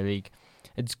Premier League.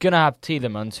 It's going to have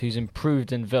Tielemans who's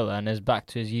improved in Villa and is back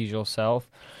to his usual self.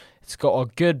 It's got a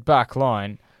good back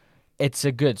line. It's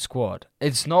a good squad.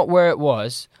 It's not where it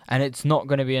was, and it's not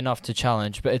going to be enough to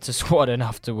challenge, but it's a squad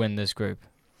enough to win this group.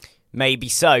 Maybe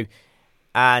so.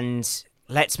 And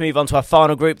let's move on to our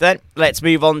final group then. Let's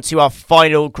move on to our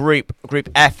final group, Group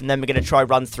F, and then we're going to try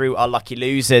run through our lucky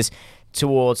losers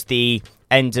towards the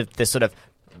end of the sort of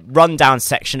rundown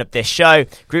section of this show.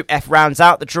 Group F rounds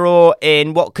out the draw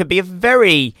in what could be a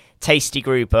very tasty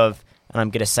group of, and I'm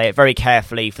going to say it very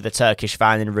carefully for the Turkish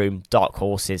fan in the room, dark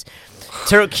horses.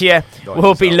 Turkey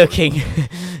will be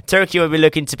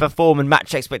looking to perform and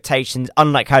match expectations,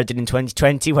 unlike how it did in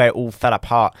 2020, where it all fell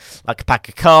apart like a pack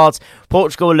of cards.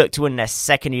 Portugal will look to win their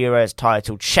second Euros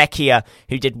title. Czechia,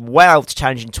 who did well to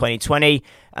challenge in 2020,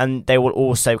 and they will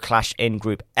also clash in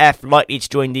Group F. Likely to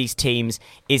join these teams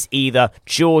is either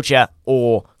Georgia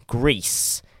or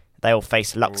Greece. They will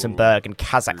face Luxembourg and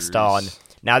Kazakhstan. Greece.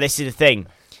 Now, this is the thing.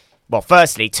 Well,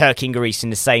 firstly, Turkey and Greece in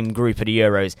the same group at the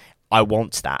Euros. I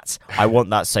want that. I want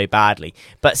that so badly.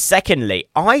 But secondly,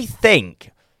 I want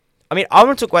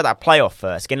to talk about that playoff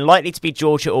first. Again, likely to be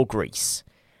Georgia or Greece.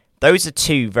 Those are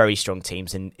two very strong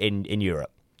teams in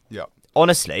Europe. Yeah.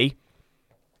 Honestly,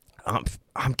 I'm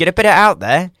going to put it out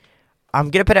there.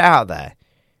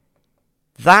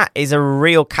 That is a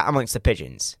real cat amongst the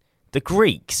pigeons. The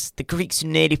Greeks who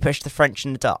nearly pushed the French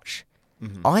and the Dutch.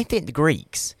 Mm-hmm. I think the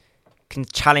Greeks can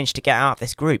challenge to get out of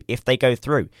this group if they go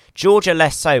through. Georgia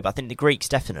less so, but I think the Greeks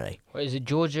definitely. What is it?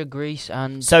 Georgia, Greece,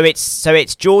 and So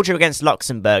it's Georgia against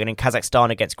Luxembourg and then Kazakhstan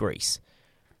against Greece.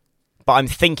 But I'm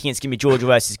thinking it's going to be Georgia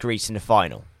versus Greece in the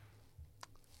final.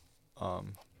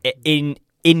 In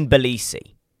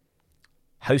Tbilisi.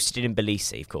 Hosted in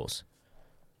Tbilisi, of course.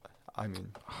 I mean,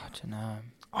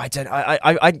 I don't know.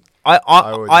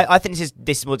 I think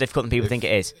this is more difficult than people think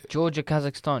it is. Georgia,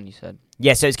 Kazakhstan, you said.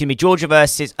 Yeah, so it's going to be Georgia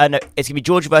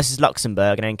versus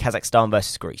Luxembourg and then Kazakhstan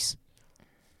versus Greece.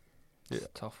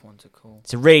 Tough one to call.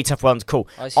 It's a really tough one to call.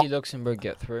 I see Luxembourg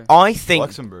get through. I think.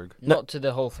 Luxembourg. Not to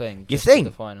the whole thing. You just think?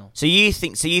 To the final. So you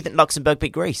think Luxembourg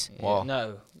beat Greece? Yeah, Wow.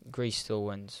 no, Greece still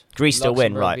wins. Greece still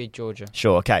win, Luxembourg right? beat Georgia.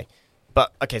 Sure, okay.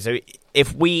 But okay, so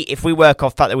if we work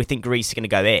off the fact that we think Greece is going to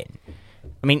go in,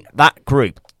 I mean that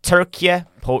group: Turkey,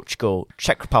 Portugal,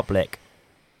 Czech Republic,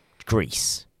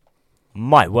 Greece.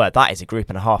 My word, that is a group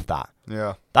and a half.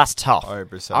 Yeah. That's tough.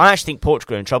 100%. I actually think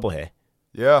Portugal are in trouble here.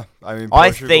 Yeah. I mean,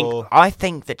 Portugal. I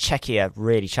think that Czechia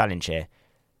really challenge here.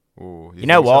 Ooh, You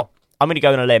know think so? what? I'm going to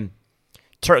go on a limb.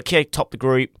 Turkey top the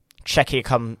group. Czechia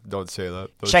come. Don't say that.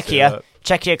 Don't say that.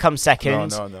 Czechia come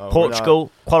second. No, we're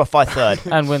Portugal qualify third.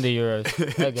 And win the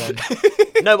Euros again.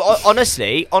 No, but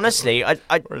honestly, We're not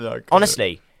gonna-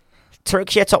 honestly,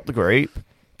 Turkey top the group.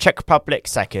 Czech Republic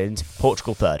second.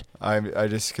 Portugal third. I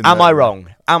just can Am never, I wrong?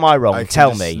 Am I wrong? I can Tell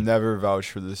just me. Never vouch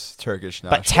for this Turkish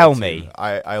national But tell team. me.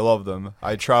 I love them.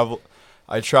 I traveled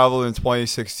in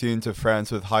 2016 to France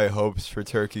with high hopes for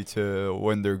Turkey to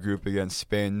win their group against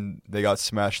Spain. They got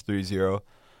smashed 3-0.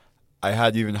 I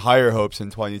had even higher hopes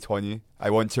in 2020. I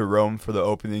went to Rome for the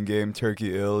opening game,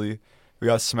 Turkey-Italy. We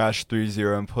got smashed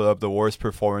 3-0 and put up the worst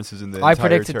performances in the I entire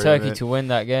predicted tournament. Turkey to win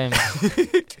that game.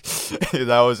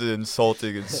 That was an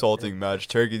insulting match.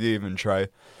 Turkey didn't even try.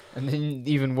 And then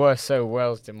even worse so,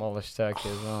 Wales demolished Turkey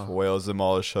as well. Wales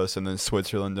demolished us, and then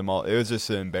Switzerland demolished. It was just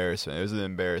an embarrassment. It was an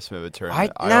embarrassment of a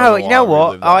tournament. You know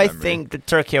what? I think think that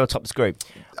Turkey will top this group.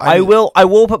 I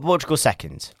will put Portugal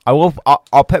second.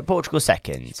 I'll put Portugal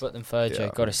second. Put them third, Joe.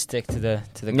 Yeah. Got to stick to the.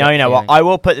 No, you know what? I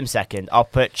will put them second. I'll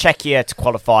put Czechia to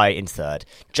qualify in third.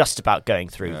 Just about going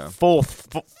through. Yeah.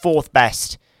 Fourth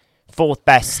best.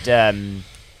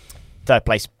 Third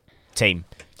place team.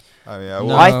 I mean,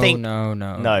 No, I think- no.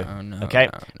 Okay,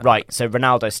 no. right. So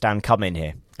Ronaldo, Stan, come in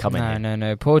here. Come in here.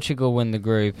 No. Portugal win the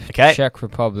group. Okay. Czech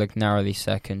Republic narrowly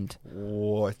second.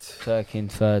 what? Turkey in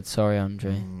third. Sorry,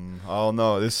 Andre. I don't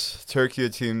know. This Turkey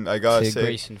team, I gotta To say,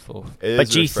 Greece in fourth. it But is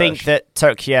do you think refreshed. that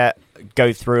Turkey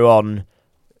go through on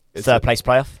It's third a- place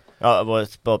playoff?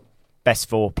 Well, best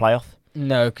four playoff.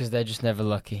 No, because they're just never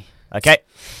lucky. Okay,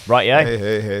 right, yeah.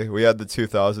 Hey. We had the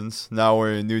 2000s. Now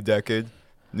we're in a new decade.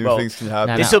 New Well, things can happen.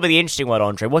 No, This will be the interesting one,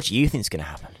 Andre. What do you think is going to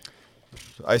happen?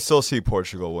 I still see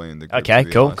Portugal winning the group. Okay, to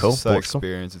be cool, honest. cool. It's that Portugal.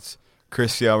 experience. It's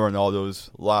Cristiano Ronaldo's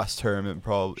last tournament,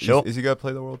 probably. Sure. Is he going to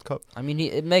play the World Cup? I mean,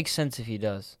 it makes sense if he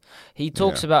does. He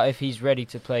talks Yeah. about if he's ready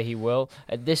to play, he will.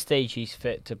 At this stage, he's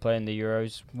fit to play in the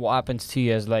Euros. What happens 2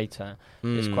 years later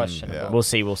is questionable. yeah.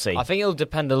 We'll see. I think it'll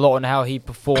depend a lot on how he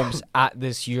performs at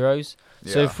this Euros.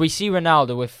 So Yeah. if we see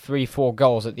Ronaldo with 3-4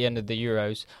 goals at the end of the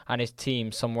Euros and his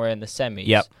team somewhere in the semis,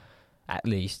 Yep. at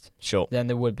least, Sure. then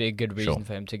there would be a good reason Sure.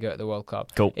 for him to go at the World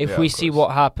Cup. Cool. If Yeah, we of see course.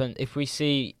 what happened, if we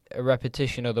see a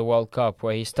repetition of the World Cup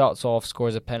where he starts off,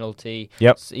 scores a penalty,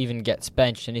 Yep. even gets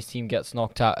benched and his team gets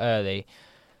knocked out early,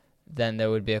 then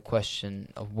there would be a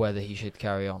question of whether he should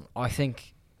carry on. I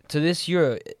think to this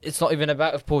Euro, it's not even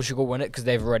about if Portugal win it because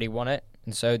they've already won it,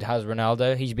 and so has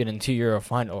Ronaldo. He's been in 2 Euro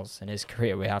finals in his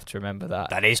career. We have to remember that.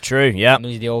 That is true. Yeah. And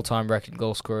he's the all-time record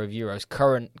goal scorer of Euros,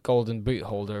 current Golden Boot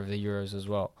holder of the Euros as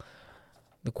well.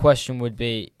 The question would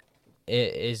be,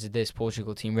 is this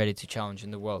Portugal team ready to challenge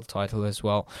in the world title as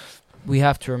well? We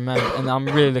have to remember, and I'm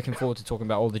really looking forward to talking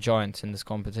about all the giants in this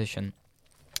competition.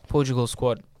 Portugal's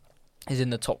squad is in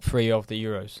the top 3 of the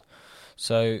Euros.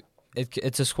 So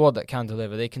it's a squad that can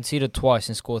deliver. They conceded twice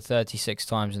and scored 36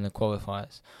 times in the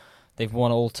qualifiers. They've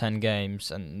won all 10 games,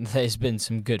 and there's been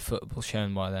some good football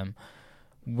shown by them.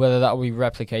 Whether that will be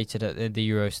replicated at the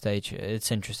Euro stage,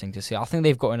 it's interesting to see. I think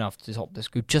they've got enough to top this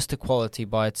group. Just the quality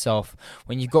by itself.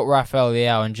 When you've got Rafael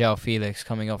Leao and João Felix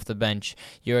coming off the bench,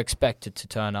 you're expected to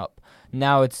turn up.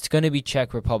 Now it's going to be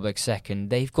Czech Republic second.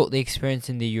 They've got the experience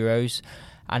in the Euros,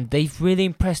 and they've really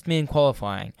impressed me in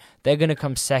qualifying. They're going to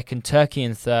come second, Turkey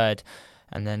in third,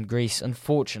 and then Greece.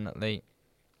 Unfortunately,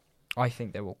 I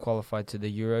think they will qualify to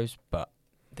the Euros, but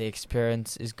the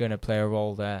experience is going to play a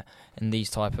role there in these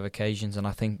type of occasions, and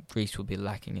I think Greece will be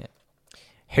lacking it.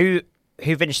 Who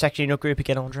finished second in your group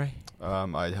again, Andre?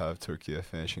 I'd have Turkey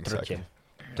finishing second.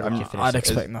 I'd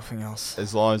expect nothing else.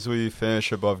 As long as we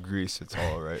finish above Greece, it's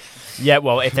all right. Yeah,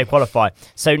 well, if they qualify.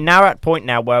 So now at a point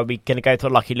now where we're going to go to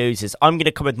lucky losers. I'm going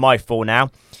to come with my 4 now.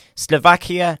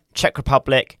 Slovakia, Czech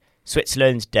Republic,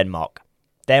 Switzerland, Denmark.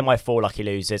 They're my 4 lucky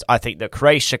losers. I think that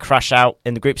Croatia crash out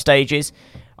in the group stages.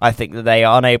 I think that they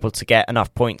are unable to get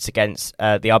enough points against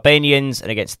the Albanians and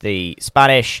against the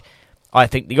Spanish. I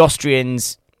think the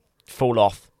Austrians fall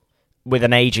off with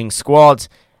an ageing squad.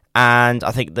 And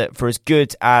I think that for as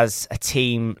good as a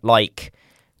team like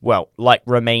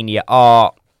Romania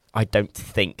are, I don't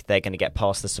think they're going to get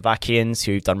past the Slovakians,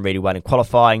 who've done really well in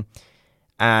qualifying.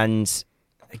 And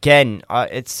again,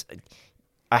 I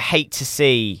hate to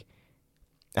see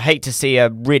a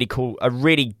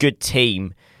really good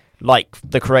team like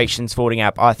the Croatians falling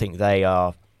out. I think they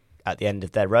are at the end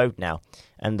of their road now,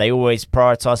 and they always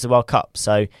prioritise the World Cup.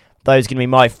 So those are going to be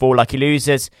my 4 lucky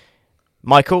losers.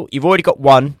 Michael, you've already got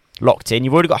 1 locked in.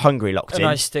 You've already got Hungary locked And in.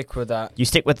 I stick with that. You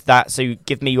stick with that, so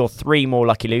give me your 3 more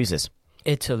lucky losers.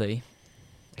 Italy.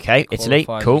 Okay, Italy,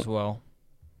 qualifies cool. as well.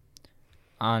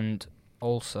 And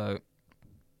also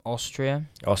Austria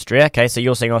Austria, okay, so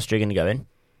you're saying Austria are going to go in.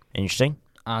 Interesting.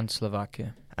 and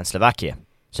Slovakia. And Slovakia.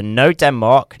 So no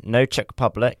Denmark, no Czech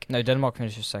Republic. No, Denmark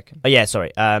finishes second. Oh, yeah,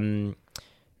 sorry.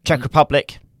 Czech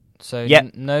Republic, So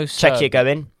Yep. no Serbia. Czechia go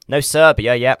in. No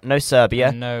Serbia, yep, no Serbia.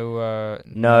 And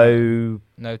no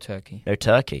No Turkey.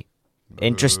 Turkey.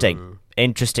 Interesting. Boo.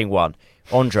 Interesting one.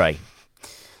 Andre,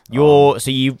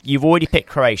 you've already picked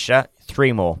Croatia.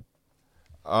 3 more.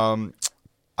 I'm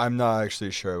not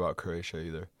actually sure about Croatia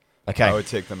either. Okay. I would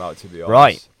take them out, to be honest.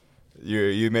 Right.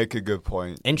 You make a good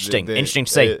point. Interesting to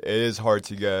see. It is hard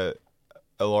to get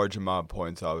a large amount of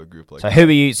points out of a group like So that. who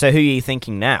are you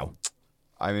thinking now?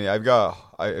 I mean, I've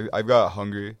got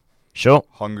Hungary. Sure.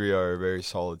 Hungary are a very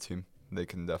solid team. They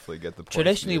can definitely get the points.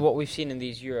 Traditionally, needed. what we've seen in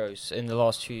these Euros in the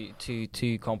last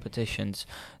two competitions,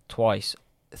 twice,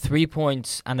 3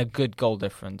 points and a good goal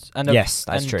difference. And Yes,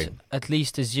 that's true. At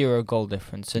least a 0 goal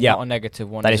difference, and Yeah. not a negative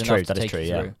one. That is is true, enough to that is take true, you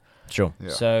yeah. through. Sure. Yeah.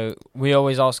 So we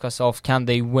always ask ourselves, can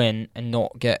they win and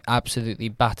not get absolutely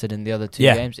battered in the other two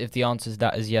Yeah. games? If the answer to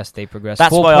that is yes, they progress. That's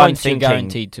 4 why I'm points, you're thinking-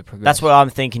 guaranteed to progress. That's why I'm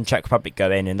thinking Czech Republic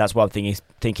go in, and that's why I'm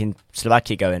thinking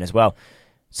Slovakia go in as well.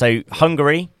 So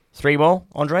Hungary, 3 more,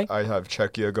 Andre? I have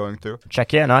Czechia going through.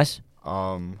 Czechia, nice.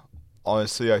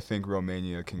 Honestly, I think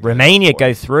Romania can. Romania get go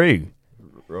enough through.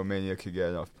 points. Romania could get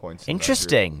enough points. in that group.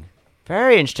 Interesting.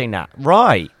 Very interesting that.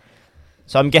 Right.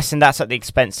 So I'm guessing that's at the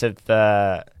expense of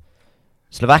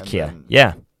Slovakia. And then-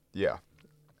 Yeah. Yeah,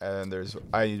 and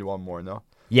I need one more. No.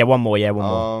 Yeah, one more. Yeah, one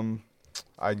more.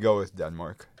 I'd go with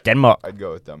Denmark. Denmark. I'd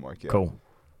go with Denmark. Yeah. Cool.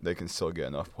 They can still get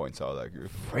enough points out of that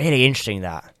group. Really interesting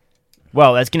that.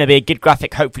 Well, there's going to be a good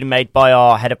graphic hopefully made by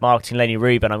our head of marketing, Lenny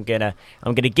Rubin. I'm gonna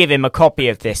give him a copy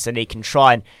of this, and he can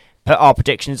try and put our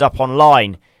predictions up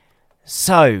online.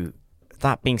 So,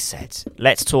 that being said,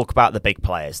 let's talk about the big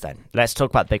players then. Let's talk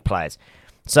about the big players.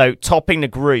 So, topping the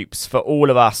groups for all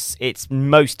of us, it's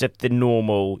most of the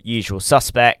normal, usual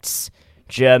suspects.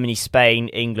 Germany, Spain,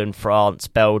 England, France,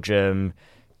 Belgium,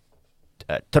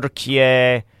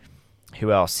 Turkey.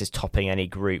 Who else is topping any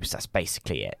groups? That's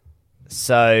basically it.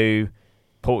 So,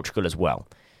 Portugal as well.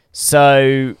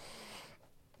 So,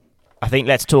 I think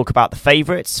let's talk about the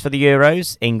favourites for the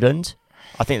Euros. England.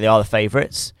 I think they are the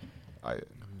favourites.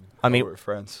 I mean, Or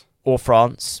France. or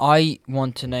France. I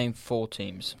want to name 4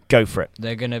 teams. Go for it.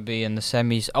 They're going to be in the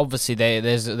semis. Obviously,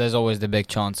 there's always the big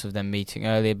chance of them meeting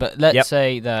earlier. But let's Yep.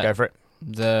 say Go that for it.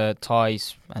 the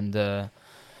ties and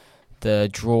the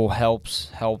draw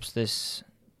helps this.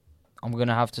 I'm going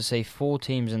to have to say 4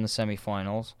 teams in the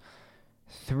semi-finals.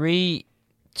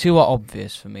 2 are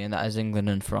obvious for me, and that is England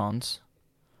and France.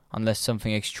 Unless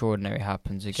something extraordinary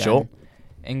happens again. Sure.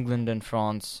 England and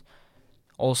France.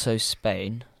 Also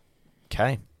Spain.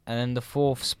 Okay. And then the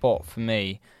 4th spot for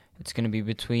me, it's going to be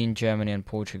between Germany and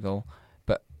Portugal.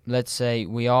 But let's say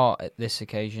we are, at this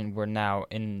occasion, we're now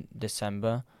in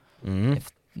December. Mm.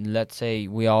 Let's say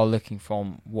we are looking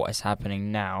from what is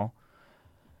happening now.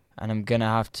 And I'm going to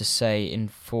have to say in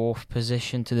 4th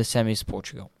position to the semis,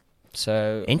 Portugal.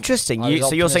 So Interesting. I was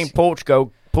So you're saying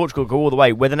optimistic. Portugal go all the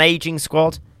way with an ageing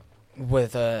squad?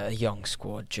 with a young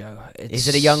squad, Joe. Is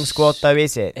it a young squad though?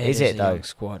 Is it? It Is it a though? young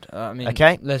squad. I mean,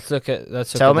 Okay. Let's look at the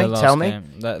Tell me. last game.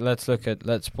 Let's look at.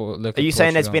 Are you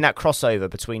saying there's been that crossover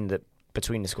between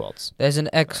the squads? There's an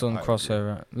excellent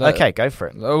crossover. Okay, go for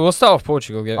it. We'll start off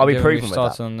Portugal. Are we given proven we've with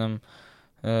that? started on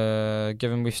them.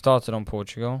 Given we've started on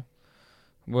Portugal,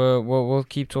 we'll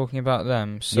keep talking about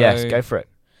them. So Yes, go for it.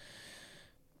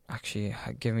 Actually,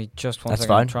 give me just one That's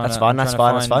second. fine. That's fine. That's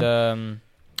fine. That's fine.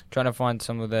 Trying to find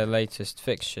some of their latest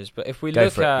fixtures. But if we Go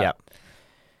look for it. at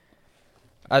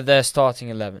Yeah. their starting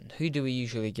 11, who do we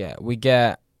usually get? We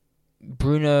get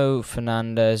Bruno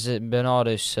Fernandes,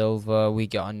 Bernardo Silva, we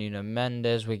get our Nuno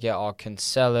Mendes, we get our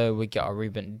Cancelo, we get our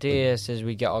Ruben Dias,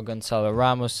 we get our Gonzalo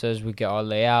Ramoses, we get our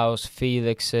Leaos,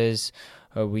 Felixes,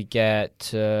 we get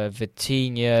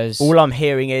Vitinhas. All I'm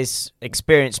hearing is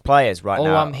experienced players right All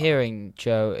now. I'm hearing,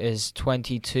 Joe, is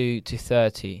 22 to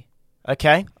 30.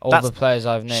 Okay. All That's the players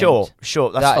I've named. sure.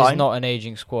 That's That fine. is not an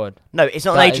aging squad. No, it's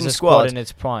not That an is aging a squad. in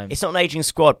its prime. It's not an aging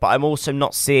squad, but I'm also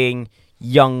not seeing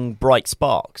young bright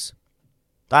sparks.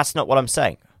 That's not what I'm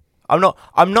saying. I'm not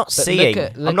seeing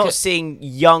I'm not seeing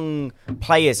young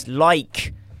players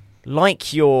like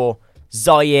your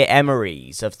Zaire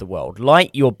Emerys of the world,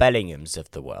 like your Bellinghams of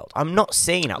the world. I'm not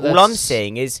seeing that. All I'm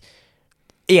seeing is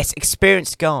yes,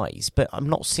 experienced guys, but I'm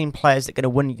not seeing players that are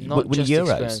going to Not win just Euros.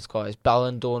 experienced guys,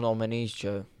 Ballon d'Or nominees,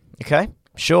 Joe. Okay,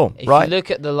 sure, If right, you look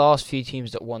at the last few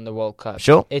teams that won the World Cup,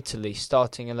 sure. Italy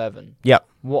starting 11. Yep.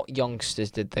 What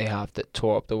youngsters did they have that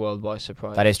tore up the world by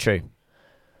surprise? That is true.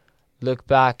 Look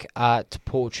back at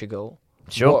Portugal.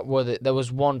 Sure, What were there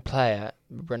was one player,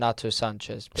 Renato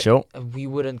Sanchez. But sure. we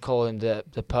wouldn't call him the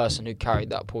person who carried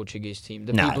that Portuguese team.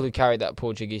 The No. people who carried that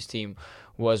Portuguese team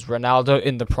was Ronaldo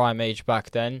in the prime age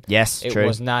back then. Yes, It true.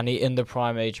 was Nani in the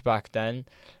prime age back then.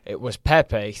 It was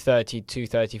Pepe, 32,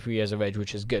 33 years of age,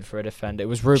 which is good for a defender. It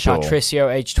was Rui Sure. Patricio,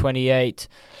 age 28.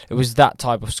 It was that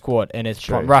type of squad. And it's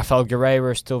True. Rafael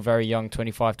Guerreiro, still very young,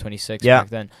 25, 26 Yeah. back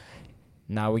then.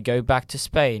 Now we go back to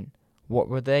Spain. What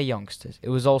were their youngsters? It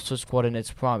was also a squad in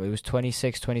its prime. It was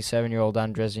 26, 27-year-old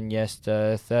Andres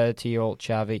Iniesta, 30-year-old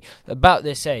Xavi, about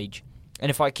this age. And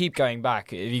if I keep going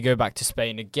back, if you go back to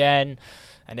Spain again,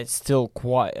 and it's still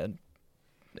quite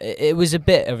it was a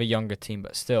bit of a younger team,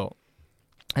 but still.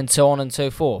 And so on and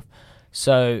so forth.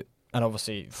 So, and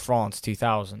obviously France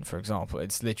 2000, for example,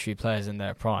 it's literally players in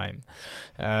their prime.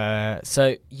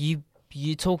 So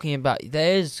you're talking about,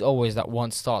 there is always that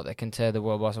one start that can tear the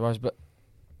world by surprise, but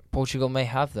Portugal may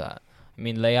have that. I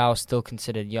mean, Leao is still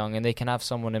considered young, and they can have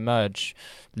someone emerge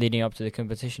leading up to the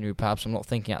competition who perhaps I'm not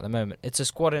thinking at the moment. It's a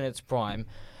squad in its prime.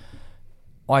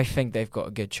 I think they've got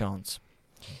a good chance.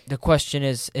 The question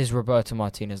is Roberto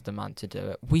Martinez the man to do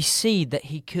it? We see that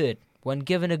he could. When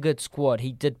given a good squad,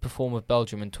 he did perform with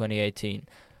Belgium in 2018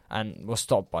 and was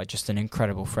stopped by just an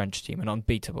incredible French team, an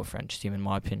unbeatable French team, in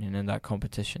my opinion, in that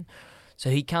competition. So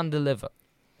he can deliver.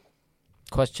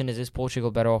 Question is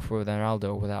Portugal better off with Ronaldo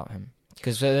or without him?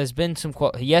 Because there's been some...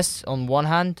 yes, on one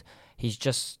hand, he's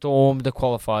just stormed the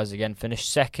qualifiers again,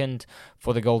 finished second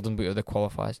for the Golden Boot of the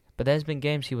qualifiers. But there's been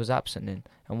games he was absent in.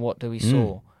 And what do we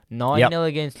saw? 9-0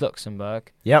 against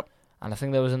Luxembourg. Yep. And I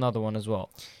think there was another one as well.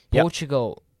 Yep.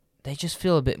 Portugal, they just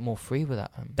feel a bit more free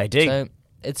without him. They do. So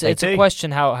it's a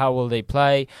question how will they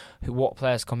play, what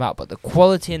players come out. But the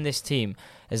quality in this team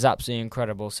is absolutely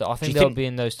incredible. So I think they'll be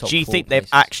in those top 4 Do you think places.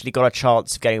 they've actually got a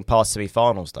chance of getting past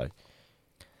semi-finals, though?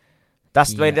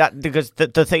 That's the way because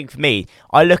the thing for me,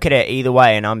 I look at it either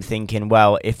way, and I'm thinking,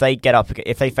 well, if they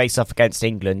face off against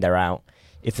England, they're out.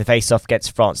 If they face off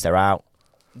against France, they're out.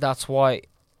 That's why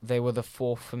they were the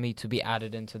 4th for me to be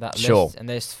added into that list. And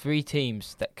there's 3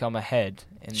 teams that come ahead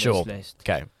in this list.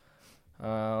 Okay.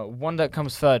 One that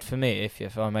comes third for me,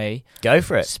 if I may. Go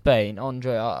for it. Spain.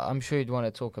 Andre, I'm sure you'd want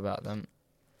to talk about them.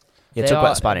 Yeah, talk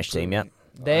about the Spanish team, yeah.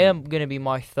 They are going to be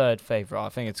my third favourite. I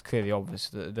think it's clearly obvious,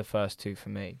 the first 2 for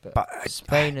me. But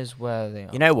Spain is where they are.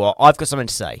 You know what? I've got something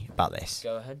to say about this.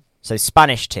 Go ahead. So,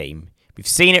 Spanish team, we've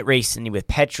seen it recently with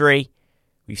Pedri.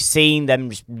 We've seen them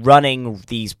just running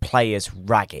these players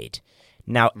ragged.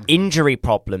 Now, injury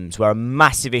problems were a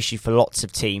massive issue for lots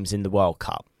of teams in the World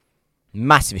Cup.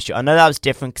 Massive issue. I know that was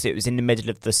different because it was in the middle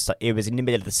of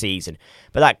the season,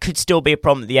 but that could still be a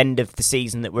problem at the end of the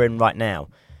season that we're in right now.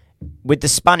 With the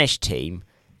Spanish team,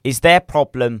 is their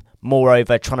problem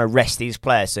moreover trying to rest these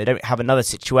players so they don't have another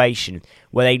situation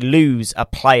where they lose a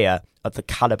player of the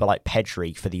caliber like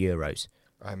Pedri for the Euros?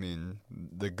 I mean,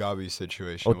 the Gavi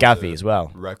situation. Or Gavi as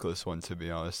well. Reckless one, to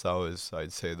be honest. That was,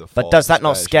 I'd say, the fault. But does that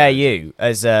not scare you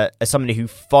as somebody who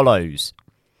follows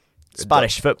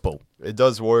Spanish football? It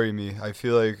does worry me. I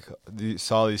feel like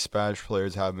some of these Spanish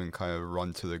players have been kind of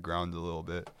run to the ground a little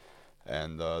bit.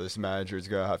 And this manager is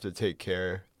going to have to take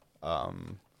care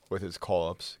with his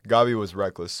call-ups. Gavi was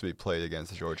reckless to be played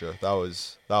against Georgia. That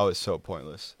was so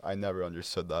pointless. I never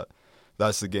understood that.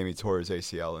 That's the game he tore his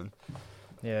ACL in.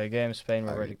 Yeah, game Spain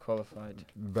were already qualified.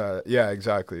 But yeah,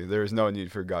 exactly. There's no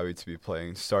need for Gavi to be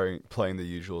playing the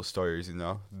usual starters, you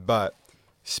know. But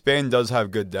Spain does have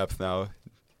good depth now.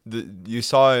 You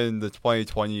saw in the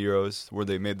 2020 Euros where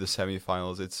they made the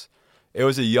semifinals. It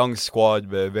was a young squad,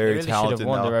 but very talented. They really should have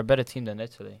won. Now. They're a better team than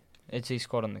Italy. Italy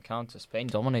scored on the counter. Spain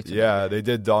dominated. Yeah, they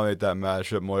did dominate that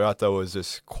match. But Morata was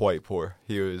just quite poor.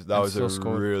 He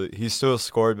still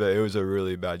scored, but it was a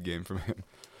really bad game from him.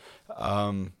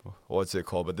 What's it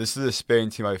called? But this is a Spain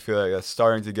team I feel like that's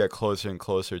starting to get closer and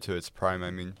closer to its prime. I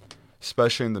mean,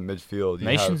 especially in the midfield.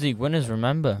 Nations League winners,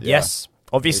 remember? Yeah, yes,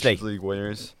 obviously. Nations League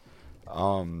winners.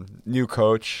 New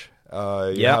coach.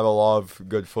 You have a lot of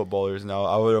good footballers now.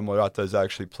 Alvaro Morata is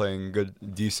actually playing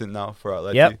decent now for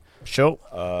Atleti. Yep, sure.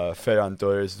 Ferran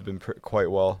Torres has been quite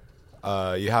well.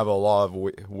 You have a lot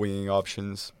of winging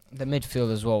options. The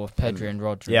midfield as well with Pedri and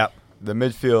Rodri. Yeah. The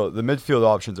midfield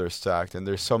options are stacked, and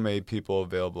there's so many people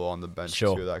available on the bench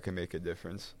too that can make a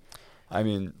difference. I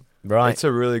mean, it's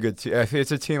a really good team.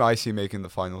 It's a team I see making the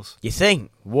finals. You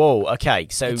think? Whoa, okay.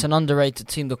 So it's an underrated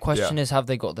team. The question is, have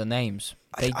they got the names?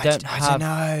 I don't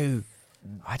know.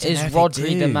 Is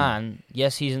Rodri the man?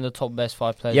 Yes, he's in the top best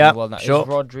 5 players in the world now. Sure. Is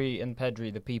Rodri and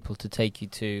Pedri the people to take you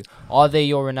to? Are they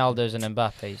your Ronaldos and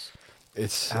Mbappes?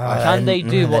 Can they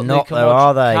do what not, Luka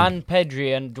are they? Can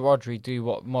Pedri and Rodri do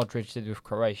what Modric did with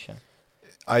Croatia?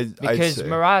 Because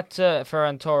Morata,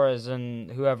 Ferran Torres,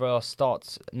 and whoever else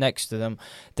starts next to them,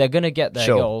 they're going to get their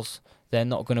goals. They're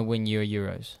not going to win you a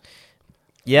Euros.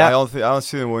 Yeah, I don't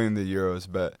see them winning the Euros,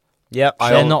 but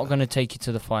they're not going to take you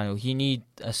to the final. You need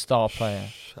a star player.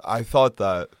 I thought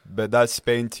that, but that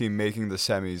Spain team making the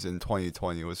semis in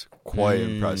 2020 was quite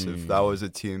impressive. That was a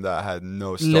team that had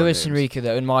no star Luis names. Enrique,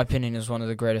 though, in my opinion, is one of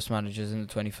the greatest managers in the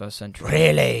 21st century.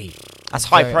 Really? That's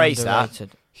high praise, that.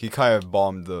 He kind of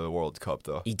bombed the World Cup,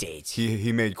 though. He did.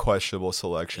 He made questionable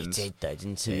selections. He did, though,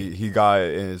 didn't he? He got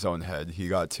it in his own head. He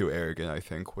got too arrogant, I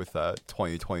think, with that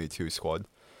 2022 squad.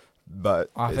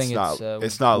 But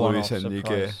it's not Luis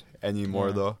Enrique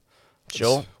anymore, though.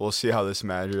 Sure. We'll see how this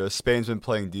manager does. Spain's been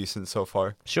playing decent so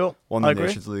far. Sure. Won the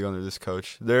Nations League under this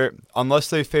coach. Unless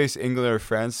they face England or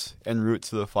France en route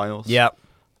to the finals,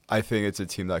 I think it's a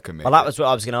team that could make it. Well, that was what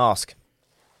I was going to ask.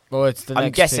 Well, it's the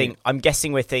I'm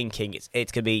guessing we're thinking it's going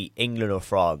to be England or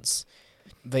France.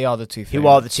 They are the two favourites. Who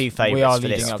are the two We are favourites for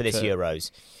leading this up for this to it.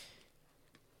 Euros?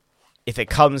 If it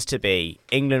comes to be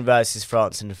England versus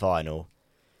France in the final,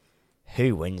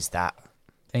 who wins that?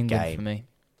 England game. for me.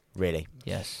 Really?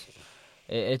 Yes.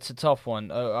 It's a tough one.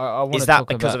 I want Is to that talk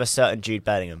because about, of a certain Jude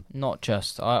Bellingham? Not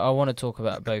just. I want to talk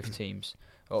about both teams.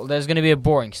 Well, there's going to be a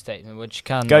boring statement, which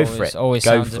can Go for it. always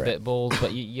Go sounds for a it. bit bold,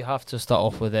 but you have to start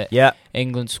off with it. Yeah,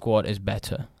 England's squad is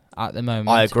better at the moment.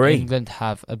 I agree. England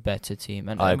have a better team,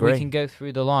 and I and we agree. can go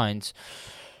through the lines.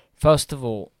 First of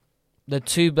all, the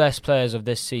two best players of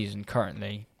this season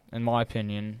currently, in my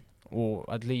opinion, or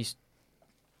at least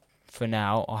for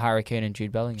now, are Harry Kane and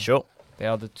Jude Bellingham. sure. They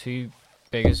are the two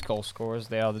biggest goal scorers.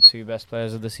 They are the two best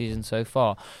players of the season so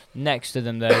far. Next to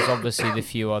them, there's obviously the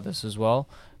few others as well.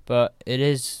 But it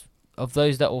is, of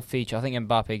those that will feature, I think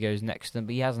Mbappe goes next to them,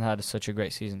 but he hasn't had such a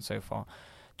great season so far.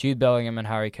 Jude Bellingham and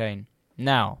Harry Kane.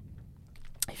 Now,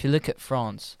 if you look at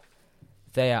France,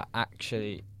 they are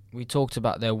actually, we talked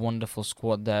about their wonderful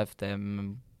squad depth, their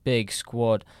big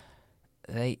squad.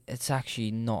 It's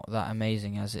actually not that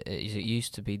amazing as it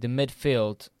used to be. The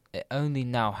midfield, it only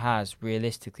now has,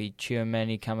 realistically,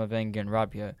 Tchouaméni, Camavinga and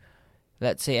Rabiot.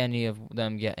 Let's say any of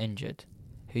them get injured.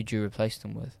 Who do you replace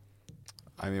them with?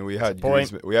 I mean, we had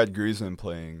point. Griezmann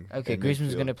playing. Okay, in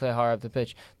Griezmann's midfield. going to play higher up the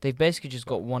pitch. They've basically just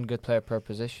got one good player per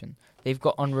position. They've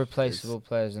got unreplaceable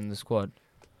players in the squad.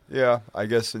 Yeah, I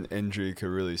guess an injury could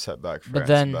really set back France. But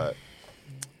then-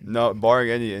 no,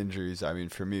 barring any injuries, I mean,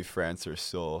 for me, France are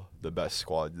still the best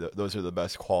squad. Those are the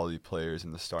best quality players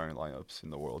in the starting lineups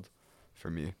in the world, for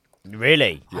me.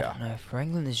 Really? I don't know. For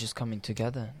England, it's just coming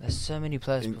together. There's so many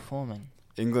players performing.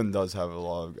 England does have a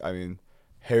lot of. I mean,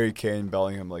 Harry Kane,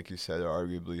 Bellingham, like you said, are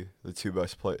arguably the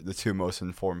two most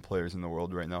informed players in the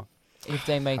world right now. If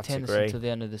they maintain this agree. until the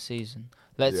end of the season.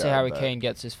 Let's say Yeah, Harry but- Kane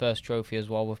gets his first trophy as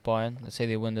well with Bayern. Let's say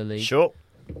they win the league. Sure.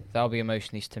 That'll be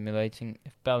emotionally stimulating.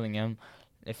 If Bellingham,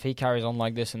 if he carries on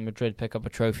like this in Madrid, pick up a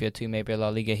trophy or two, maybe a La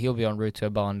Liga, he'll be en route to a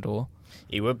Ballon d'Or.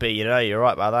 He would be, you're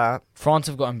right about that. France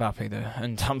have got Mbappe though,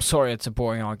 and I'm sorry it's a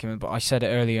boring argument, but I said it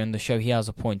earlier in the show, he has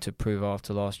a point to prove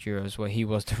after last Euros where he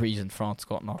was the reason France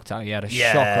got knocked out. He had a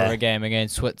shocker of a game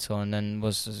against Switzerland and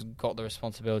got the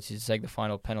responsibility to take the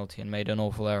final penalty and made an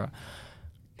awful error.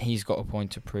 He's got a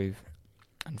point to prove.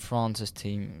 And France's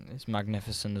team is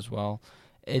magnificent as well.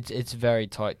 It's very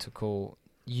tight to call.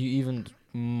 You even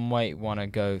might want to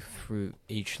go through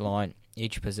each line,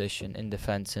 each position in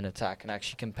defence and attack, and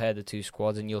actually compare the two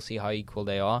squads, and you'll see how equal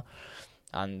they are.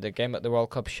 And the game at the World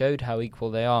Cup showed how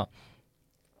equal they are.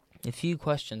 A few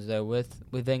questions though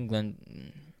with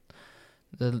England.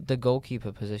 The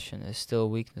goalkeeper position is still a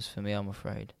weakness for me, I'm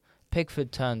afraid.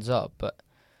 Pickford turns up, but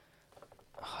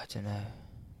I don't know.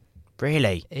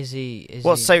 Really? Is he?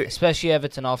 Well, so- especially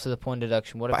Everton after the point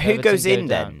deduction. What if But who Everton goes go in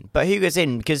down? then? But who goes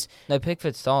in? Because, No,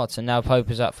 Pickford starts, and now Pope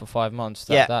is out for 5 months.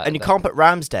 and you can't put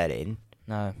Ramsdale in.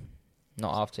 No,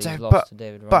 not after So, he's but- lost to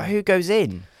David Raya. But who goes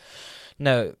in?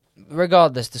 No,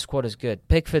 regardless, the squad is good.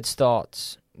 Pickford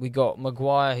starts. We got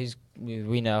Maguire,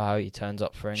 we know how he turns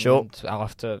up for England. Sure.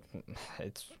 After,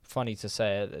 it's funny to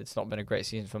say it's not been a great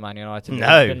season for Man United.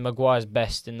 No. It's been Maguire's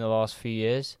best in the last few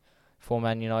years for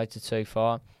Man United so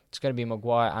far. It's going to be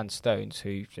Maguire and Stones,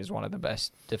 who is one of the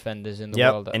best defenders in the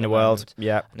world. At in the the world. moment,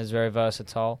 Yeah. and is very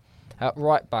versatile. At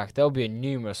right back, there'll be a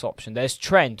numerous option. There's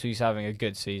Trent, who's having a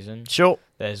good season. Sure.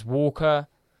 There's Walker.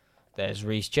 There's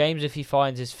Reece James if he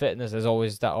finds his fitness. There's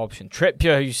always that option.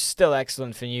 Trippier, who's still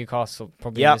excellent for Newcastle,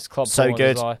 probably Yeah. his club So form in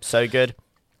his good. life. So good.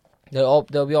 There'll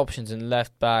be options in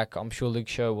left back. I'm sure Luke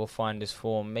Shaw will find his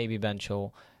form. Maybe Ben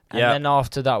Chilwell. And Yeah. then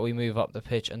after that, we move up the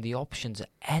pitch, and the options are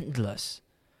endless.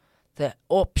 The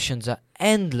options are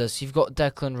endless. You've got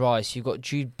Declan Rice, you've got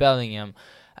Jude Bellingham,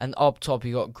 and up top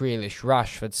you've got Grealish,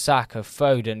 Rashford, Saka,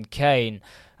 Foden, Kane,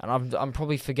 and I'm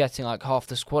probably forgetting like half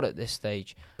the squad at this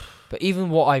stage. But even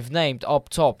what I've named up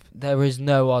top, there is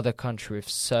no other country with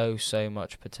so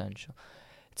much potential.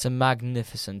 It's a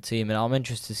magnificent team, and I'm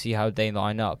interested to see how they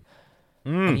line up.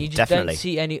 And you just definitely. don't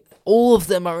see any. All of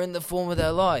them are in the form of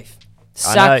their life.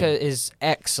 I know. Saka is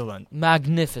excellent,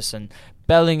 magnificent.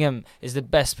 Bellingham is the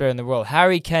best player in the world.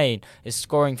 Harry Kane is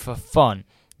scoring for fun.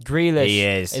 Grealish He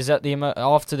is. at the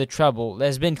after the treble.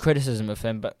 There's been criticism of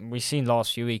him, but we've seen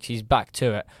last few weeks he's back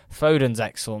to it. Foden's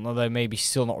excellent, although maybe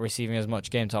still not receiving as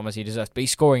much game time as he deserves, but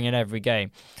he's scoring in every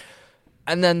game.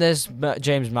 And then there's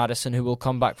James Maddison, who will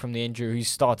come back from the injury, who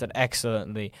started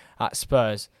excellently at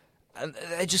Spurs. And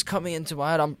they're just coming into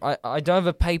my head. I don't have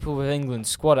a paper with England's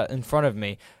squad in front of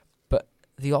me, but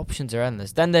the options are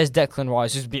endless. Then there's Declan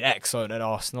Rice, who's been excellent at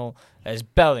Arsenal. There's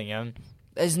Bellingham.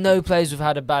 There's no players who've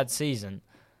had a bad season.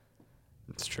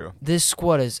 It's true. This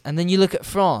squad is... And then you look at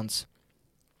France,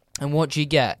 and what do you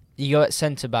get? You go at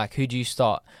centre-back, who do you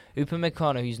start?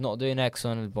 Upamecano, who's not doing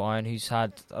excellent at Bayern, who's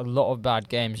had a lot of bad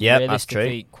games. Yep, realistically,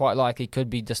 that's true. quite likely could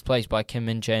be displaced by Kim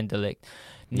Min-jae and De Ligt.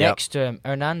 Yep. Next to him,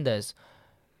 Hernandez.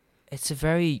 It's a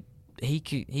very...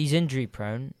 He's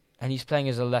injury-prone, and he's playing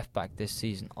as a left-back this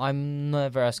season. I'm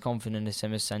never as confident as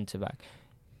him as centre-back.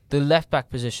 The left-back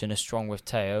position is strong with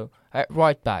Theo. At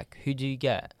right-back, who do you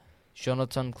get?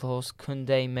 Jonathan Klaus,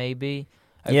 Koundé, maybe?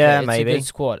 Okay, Yeah, it's maybe. a good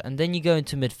squad. And then you go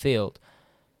into midfield.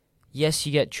 Yes,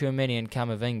 you get Tchouaméni and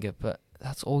Camavinga, but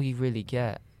that's all you really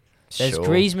get. There's Sure.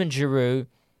 Griezmann, Giroud,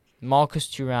 Marcus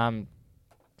Thuram,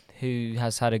 who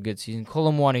has had a good season.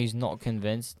 Colomwani, who's not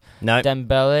convinced. No.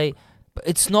 Dembele. But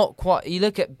it's not quite... You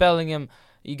look at Bellingham,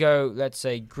 you go, let's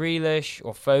say, Grealish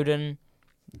or Foden,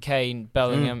 Kane,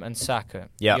 Bellingham, and Saka.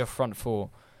 Yeah. Your front four.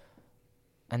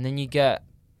 And then you get...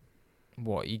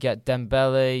 What? You get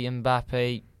Dembele,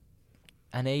 Mbappe,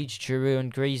 and aged Giroud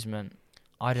and Griezmann.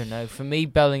 I don't know. For me,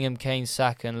 Bellingham, Kane,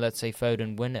 Saka, and let's say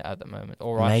Foden win it at the moment.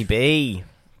 Or Rashford. Maybe.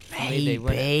 For me, they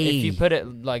win it. If you put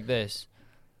it like this,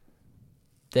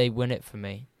 they win it for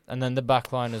me. And then the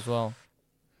back line as well.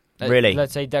 Really?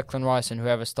 Let's say Declan Rice and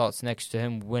whoever starts next to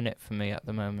him win it for me at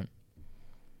the moment.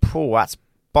 Poor, that's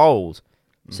bold.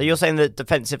 So you're saying the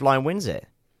defensive line wins it?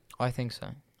 I think so.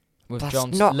 With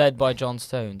That's not- led by John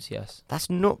Stones, yes. That's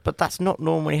not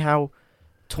normally how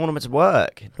tournaments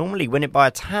work. Normally win it by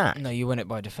attack. No, you win it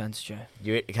by defence, Joe.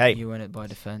 Okay. You win it by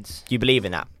defence. You believe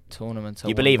in that? Tournaments are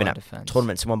You won believe by in that? defence.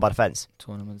 Tournaments are won by defence.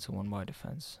 Tournaments are won by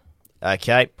defence.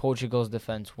 Okay. Portugal's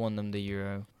defence won them the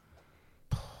Euro.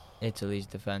 Italy's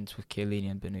defence with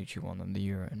Chiellini and Bonucci won them the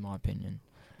Euro, in my opinion.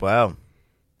 Well,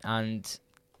 And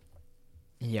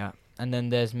yeah, and then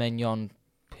there's Maignan,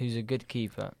 who's a good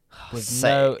keeper with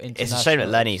no international. it's a shame that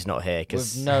Lenny's not here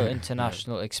because with no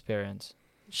international experience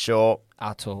sure,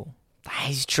 at all. that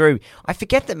is true. I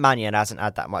forget that Mannion hasn't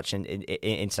had that much in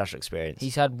international experience.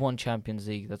 He's had one Champions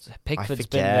League. Pickford's forget.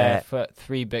 been there for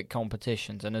 3 big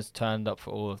competitions and has turned up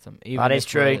for all of them. That is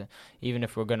true. Even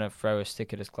if we're going to throw a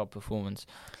stick at his club performance.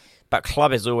 But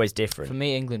club is always For different.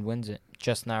 me, England wins it,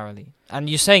 just narrowly. And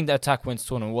you're saying that attack wins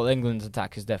tournament. Well, England's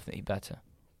attack is definitely better.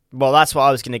 Well, that's what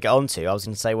I was going to get on to. I was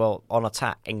going to say, well, on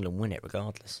attack, England win it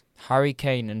regardless. Harry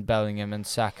Kane and Bellingham and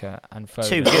Saka and Foden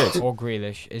Too good. or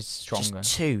Grealish is stronger.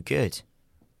 Just too good.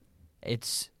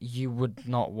 You would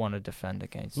not want to defend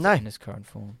against No. in his current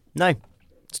form. No,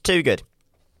 it's too good.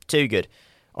 Too good.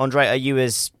 Andre, are you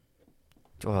as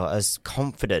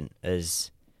confident as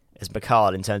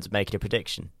McCall in terms of making a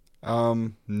prediction?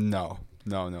 No.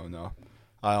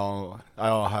 I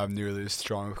don't have nearly as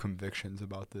strong convictions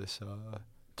about this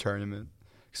tournament.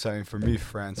 Exciting for me,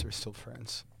 France are still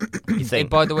France. You think?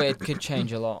 By the way, it could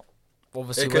change a lot.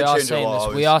 Obviously, It we could are change a saying lot,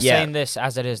 this. We are Yeah. saying this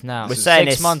as it is now. We're saying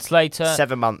 6 this months later,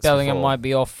 7 months Bellingham before. might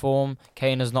be off form.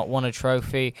 Kane has not won a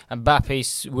trophy, and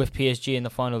Mbappe's with PSG in the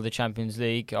final of the Champions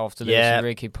League after Luis Yeah.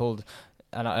 Enrique pulled.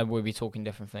 And we'll be talking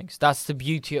different things. That's the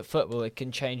beauty of football; it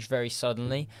can change very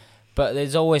suddenly. But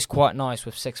it's always quite nice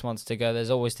with 6 months to go. There's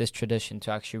always this tradition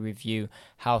to actually review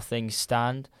how things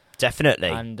stand. Definitely.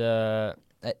 And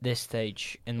at this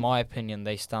stage, in my opinion,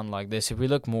 they stand like this. If we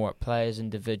look more at players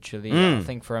individually, I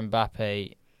think for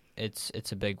Mbappe,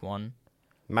 it's a big one.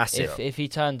 Massive. If he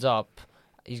turns up,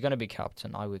 he's going to be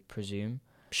captain, I would presume.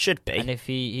 Should be. And if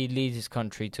he leads his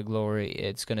country to glory,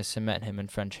 it's going to cement him in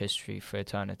French history for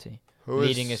eternity.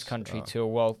 Leading his country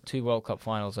to 2 World Cup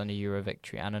finals and a Euro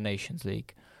victory and a Nations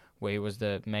League, where he was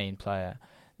the main player,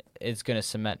 it's going to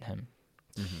cement him.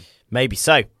 Maybe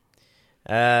so.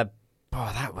 That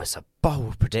was a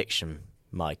bold prediction,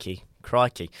 Mikey.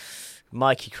 Crikey.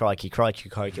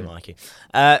 Mikey.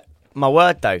 My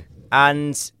word, though.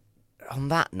 And on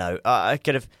that note, I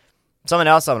could have... Something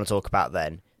else I want to talk about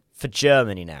then. For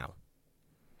Germany now.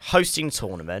 Hosting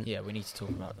tournament. Yeah, we need to talk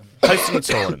about them. Hosting a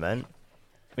tournament.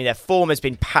 I mean, their form has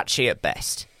been patchy at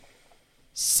best.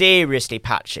 Seriously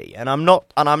patchy. And I'm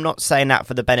not saying that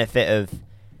for the benefit of...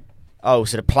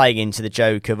 sort of playing into the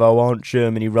joke of, aren't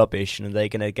Germany rubbish and are they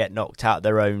going to get knocked out of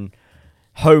their own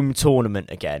home tournament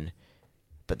again?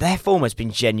 But their form has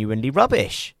been genuinely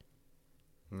rubbish.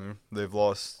 They've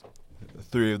lost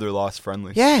 3 of their last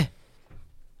friendlies. Yeah.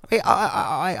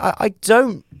 I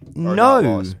don't Or know. not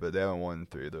lost, but they haven't won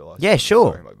 3 of their last. Yeah, friendlies.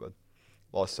 sure. Sorry, my bad.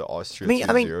 Lost to Austria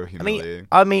 2-0, humiliating.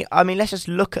 I mean, let's just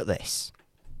look at this.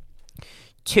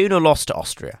 2-0 loss to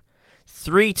Austria.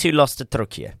 3-2 loss to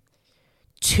Turkey.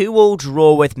 2-2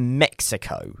 draw with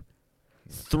Mexico.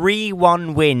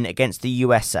 3-1 win against the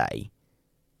USA.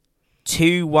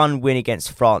 2-1 win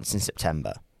against France in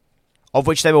September. Of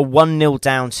which they were 1-0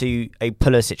 down to a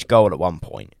Pulisic goal at one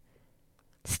point.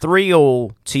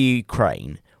 3-3 to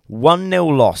Ukraine.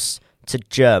 1-0 loss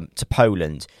to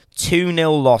Poland,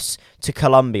 2-0 loss to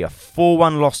Colombia,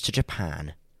 4-1 loss to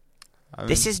Japan.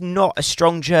 This is not a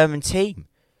strong German team.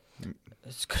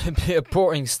 It's going to be a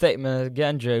boring statement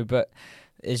again, Joe, but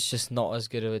it's just not as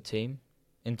good of a team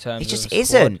in terms of It just squad.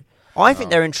 isn't. I think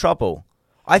they're in trouble.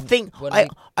 I think When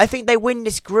I think they win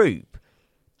this group,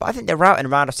 but I think they're out in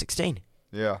round of 16.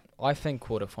 Yeah. I think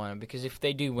quarterfinal, because if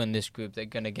they do win this group, they're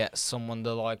going to get someone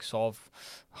the likes of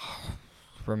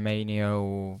Romania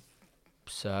or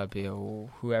Serbia or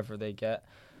whoever they get.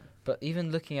 But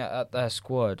even looking at their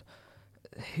squad,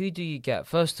 who do you get?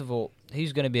 First of all,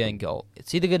 who's going to be in goal?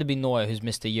 It's either going to be Neuer, who's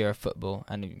missed a year of football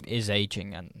and is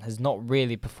aging and has not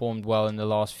really performed well in the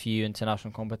last few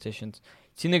international competitions.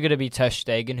 It's either going to be Ter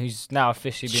Stegen, who's now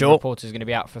officially been reported is going to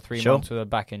be out for 3 months with a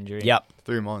back injury. Yep.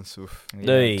 3 months. Oof. Yeah,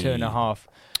 2.5.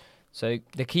 So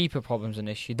the keeper problem's an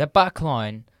issue. Their back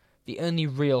line, the only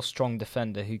real strong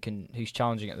defender who's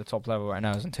challenging at the top level right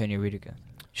now is Antonio Rudiger.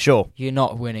 Sure. You're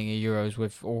not winning a Euros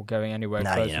with all going anywhere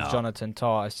No, close you're with not. Jonathan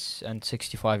Tah and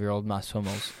 65-year-old Mats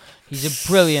Hummels. He's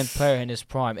a brilliant player in his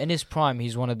prime. In his prime,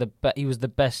 he's one of the he was the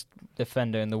best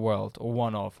defender in the world, or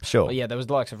one of. Sure. But yeah, there was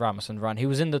the likes of Ramos and Varane. He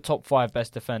was in the top 5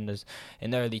 best defenders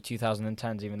in the early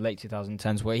 2010s, even late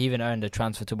 2010s, where he even earned a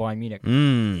transfer to Bayern Munich.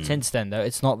 Since then, though,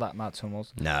 it's not that Mats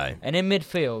Hummels. No. And in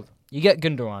midfield, you get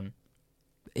Gundogan.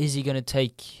 Is he going to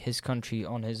take his country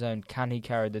on his own? Can he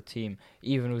carry the team,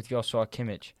 even with Joshua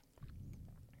Kimmich?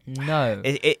 No.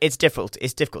 It's difficult.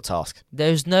 It's a difficult task.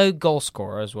 There's no goal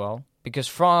scorer as well, because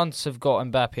France have got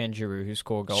Mbappe and Giroud who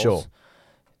score goals. Sure.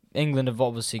 England have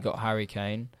obviously got Harry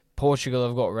Kane. Portugal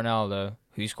have got Ronaldo,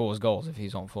 who scores goals if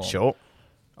he's on form. Sure.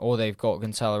 Or they've got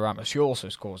Gonzalo Ramos, who also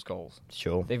scores goals.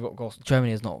 Sure. They've got goals.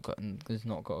 Germany has not got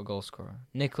a goal scorer.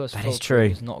 Nicolas That is Füllkrug true.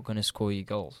 is not going to score you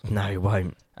goals. No, he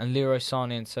won't. And Leroy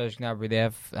Sané and Serge Gnabry, they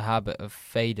have a habit of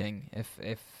fading if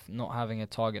not having a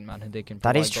target man who they can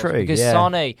provide That is goals. true, Because yeah.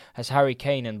 Sané has Harry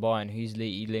Kane and Bayern, who he's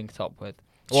linked up with.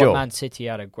 Or Sure. Man City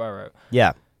had Aguero.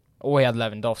 Yeah. Or he had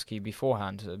Lewandowski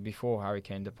beforehand, before Harry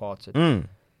Kane departed.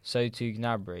 So too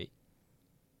Gnabry.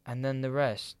 And then the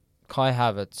rest. Kai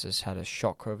Havertz has had a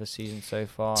shocker of a season so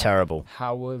far. Terrible.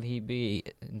 How will he be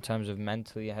in terms of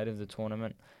mentally ahead of the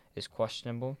tournament is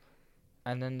questionable.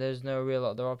 And then there's no real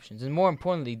other options. And more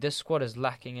importantly, this squad is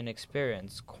lacking in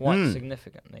experience quite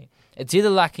significantly. It's either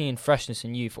lacking in freshness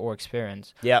and youth or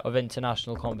experience of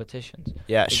international competitions.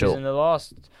 Yeah, Because sure. in the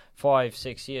last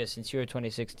 5-6 years, since Euro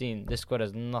 2016, this squad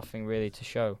has nothing really to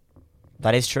show.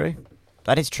 That is true.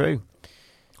 That is true.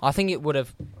 I think it would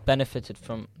have benefited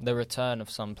from the return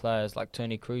of some players like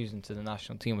Toni Kroos into the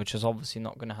national team, which is obviously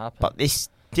not going to happen. But this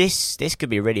could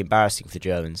be really embarrassing for the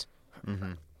Germans.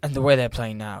 Mm-hmm. And the way they're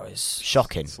playing now is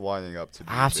Shocking. It's lining up to be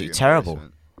Absolutely big terrible.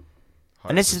 embarrassment.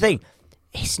 And this is the thing.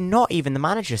 It's not even the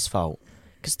manager's fault.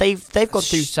 Because they've gone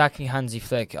through... sacking Hansi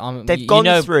Flick. They've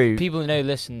gone through... People who know,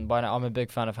 listen, by now, I'm a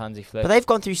big fan of Hansi Flick. But they've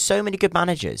gone through so many good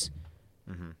managers.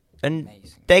 Mm-hmm. And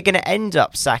Amazing. they're going to end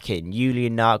up sacking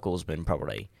Julian Nagelsmann,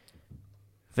 probably,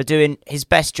 for doing his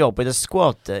best job with a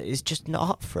squad that is just not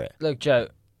up for it. Look, Joe,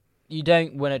 you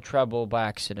don't win a treble by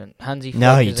accident. Hansi Flick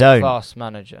No, you is don't. a class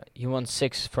manager. He won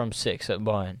 6 from 6 at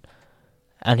Bayern.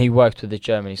 And he worked with the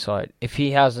Germany side. If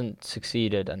he hasn't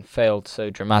succeeded and failed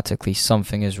so dramatically,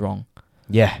 something is wrong.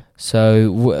 Yeah.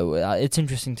 So it's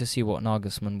interesting to see what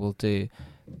Nagelsmann will do.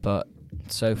 But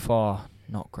so far,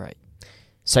 not great.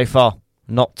 So far,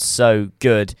 not so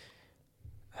good.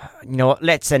 You know what?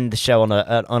 Let's end the show on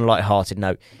a light-hearted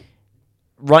note.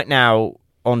 Right now,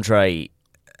 Andre,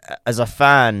 as a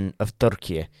fan of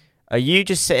Turkey, are you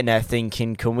just sitting there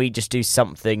thinking, can we just do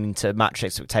something to match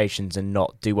expectations and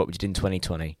not do what we did in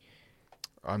 2020?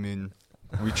 I mean,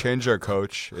 we changed our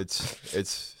coach.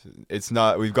 It's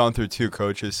not. We've gone through 2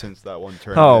 coaches since that one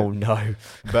tournament. Oh, no.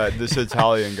 But this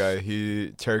Italian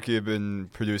guy, Turkey have been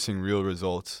producing real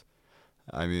results.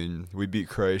 I mean, we beat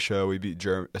Croatia. We beat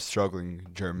a struggling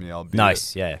Germany. Albeit.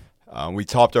 Nice, yeah. We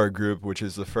topped our group, which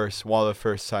is one of the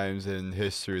first times in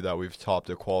history that we've topped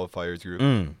a qualifiers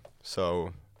group.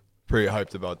 So, pretty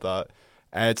hyped about that.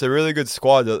 And it's a really good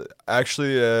squad.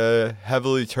 Actually, a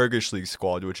heavily Turkish league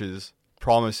squad, which is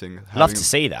promising. Love to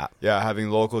see that. Yeah, having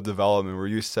local development. We're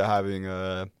used to having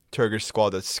a Turkish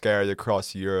squad that's scattered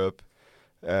across Europe.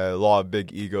 A lot of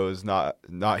big egos, not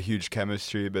huge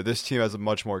chemistry, but this team has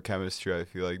much more chemistry, I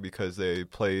feel like, because they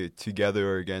play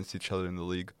together or against each other in the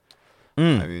league.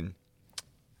 I mean,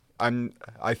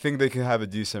 I think they can have a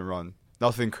decent run.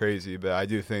 Nothing crazy, but I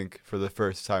do think for the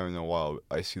first time in a while,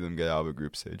 I see them get out of a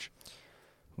group stage.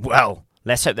 Well,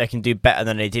 let's hope they can do better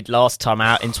than they did last time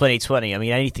out in 2020. I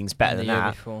mean, anything's better And than the year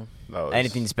that. before.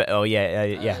 Anything's better. Oh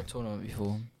yeah. Tournament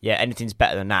before. Yeah, anything's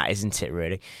better than that, isn't it?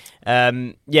 Really.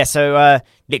 So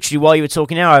literally while you were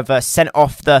talking now, I've sent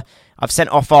off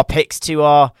our picks to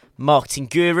our marketing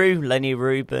guru, Lenny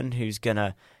Rubin, who's going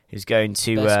to Best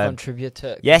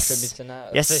contributor. Yes,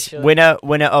 officially.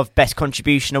 winner of Best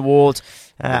Contribution Award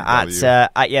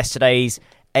at yesterday's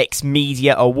X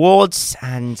Media Awards,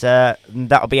 and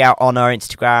that'll be out on our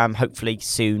Instagram hopefully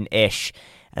soon-ish.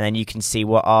 And then you can see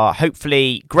what our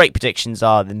hopefully great predictions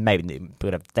are. Then maybe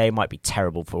they might be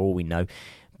terrible for all we know.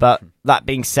 But that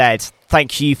being said,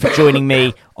 thank you for joining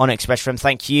me on Express FM.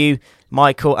 Thank you,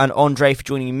 Michael and Andre, for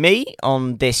joining me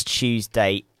on this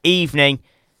Tuesday evening.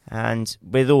 And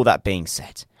with all that being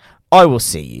said, I will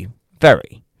see you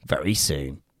very, very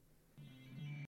soon.